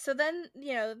 so then,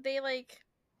 you know, they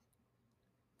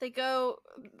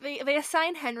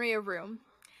assign Henry a room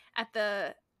at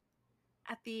the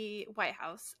White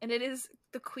House, and it is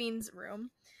the Queen's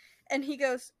room, and he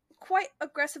goes, quite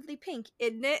aggressively pink,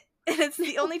 isn't it? And it's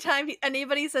the only time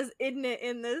anybody says "isn't it"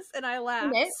 in this, and I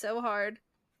laughed so hard.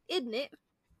 Isn't it?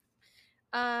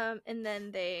 And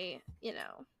then they, you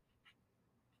know.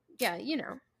 Yeah, you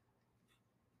know.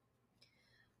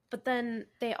 But then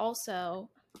they also,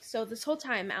 so this whole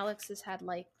time Alex has had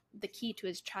like the key to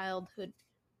his childhood.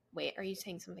 Wait, are you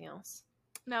saying something else?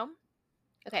 No.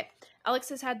 Okay. Alex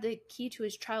has had the key to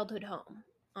his childhood home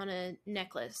on a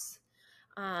necklace.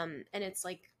 And it's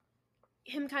like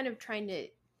him kind of trying to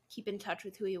keep in touch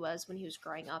with who he was when he was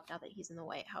growing up now that he's in the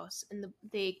White House. And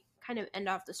they kind of end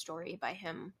off the story by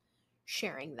him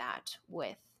sharing that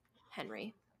with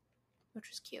Henry, which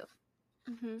was cute.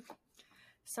 Mm-hmm.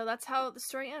 So that's how the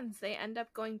story ends. They end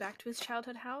up going back to his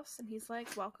childhood house, and he's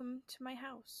like, welcome to my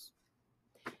house.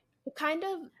 It kind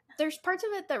of, there's parts of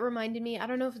it that reminded me, I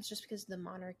don't know if it's just because of the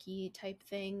monarchy type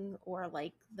thing or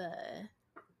like the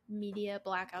media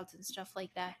blackouts and stuff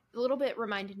like that. A little bit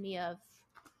reminded me of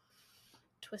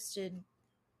Twisted,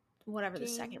 whatever the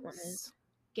second one is.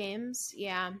 Games,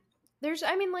 yeah. There's,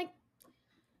 I mean, like,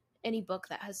 any book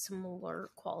that has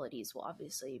similar qualities will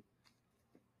obviously,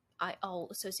 I'll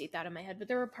associate that in my head, but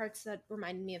there were parts that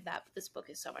reminded me of that, but this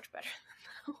book is so much better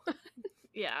than that one.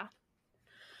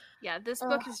 Yeah, this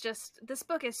book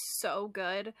is so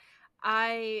good.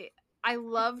 I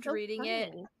loved reading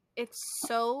it. It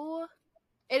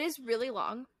is really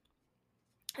long.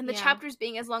 And the chapters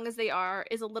being as long as they are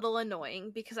is a little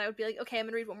annoying because I would be like, okay, I'm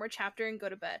gonna read one more chapter and go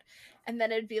to bed. And then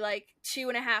it'd be like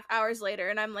 2.5 hours later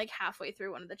and I'm like halfway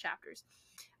through one of the chapters.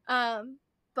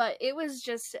 But it was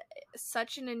just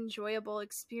such an enjoyable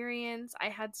experience. I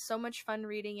had so much fun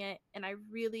reading it, and I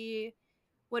really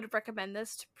would recommend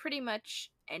this to pretty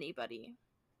much anybody.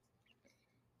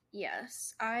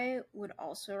 Yes, I would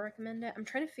also recommend it. I'm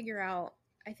trying to figure out,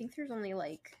 I think there's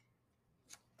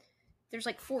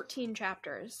 14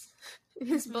 chapters.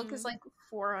 This book is like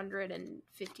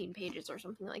 415 pages or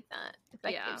something like that, if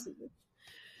that gives you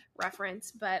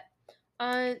reference. But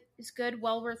it's good,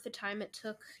 well worth the time it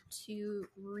took to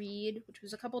read, which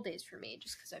was a couple days for me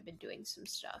just because I've been doing some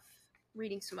stuff,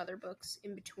 reading some other books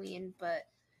in between. But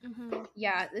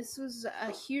yeah, this was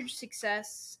a huge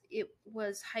success. It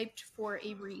was hyped for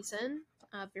a reason,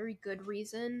 a very good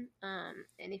reason. And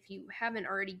if you haven't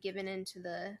already given into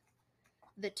the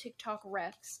TikTok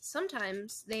recs,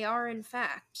 sometimes they are in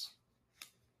fact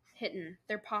hitting,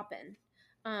 they're popping.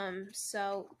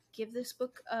 So give this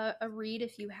book a read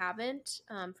if you haven't.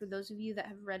 For those of you that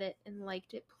have read it and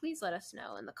liked it, please let us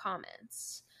know in the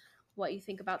comments what you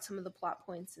think about some of the plot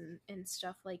points and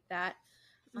stuff like that.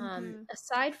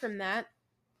 Aside from that,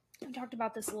 we talked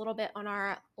about this a little bit on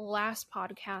our last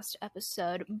podcast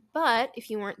episode, but if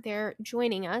you weren't there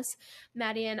joining us,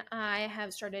 Maddie and I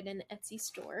have started an Etsy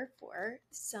store for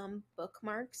some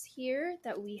bookmarks here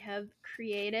that we have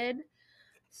created.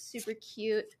 Super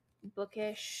cute,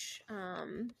 bookish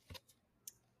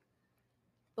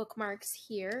bookmarks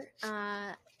here.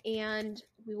 And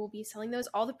we will be selling those.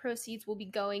 All the proceeds will be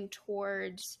going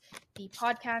towards the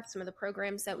podcast, some of the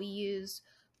programs that we use,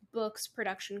 books,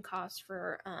 production costs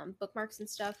for bookmarks and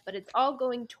stuff, but it's all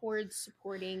going towards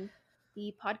supporting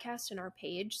the podcast and our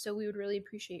page. So we would really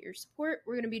appreciate your support.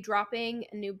 We're going to be dropping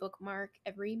a new bookmark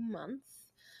every month,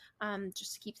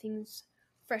 just to keep things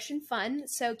fresh and fun.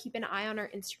 So keep an eye on our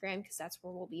Instagram, because that's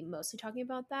where we'll be mostly talking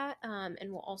about that. And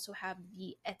we'll also have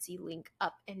the Etsy link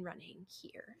up and running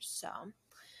here. So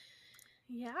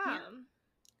yeah.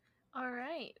 All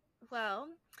right. Well,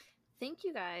 thank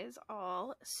you guys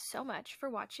all so much for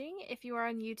watching. If you are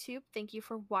on YouTube, thank you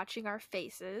for watching our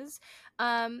faces.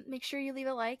 Make sure you leave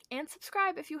a like and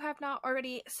subscribe if you have not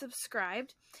already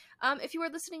subscribed. If you are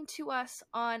listening to us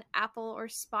on Apple or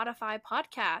Spotify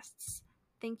podcasts,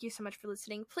 thank you so much for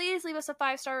listening. Please leave us a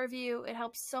 5-star review. It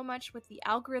helps so much with the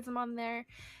algorithm on there.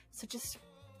 So just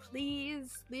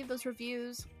please leave those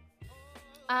reviews.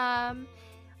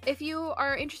 If you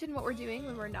are interested in what we're doing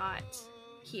when we're not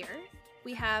here,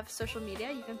 we have social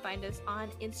media. You can find us on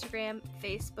Instagram,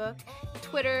 Facebook,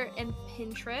 Twitter, and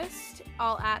Pinterest,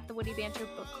 all at the Witty Banter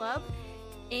Book Club.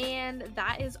 And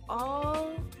that is all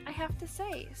I have to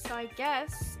say. So I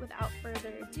guess, without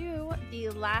further ado, the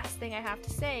last thing I have to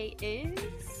say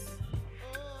is...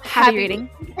 Happy reading.